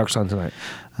 right? Dark's on tonight.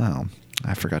 Oh,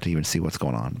 I forgot to even see what's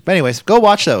going on. But anyways, go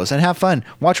watch those and have fun.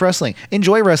 Watch wrestling.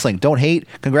 Enjoy wrestling. Don't hate.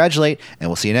 Congratulate. And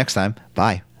we'll see you next time.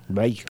 Bye. Bye.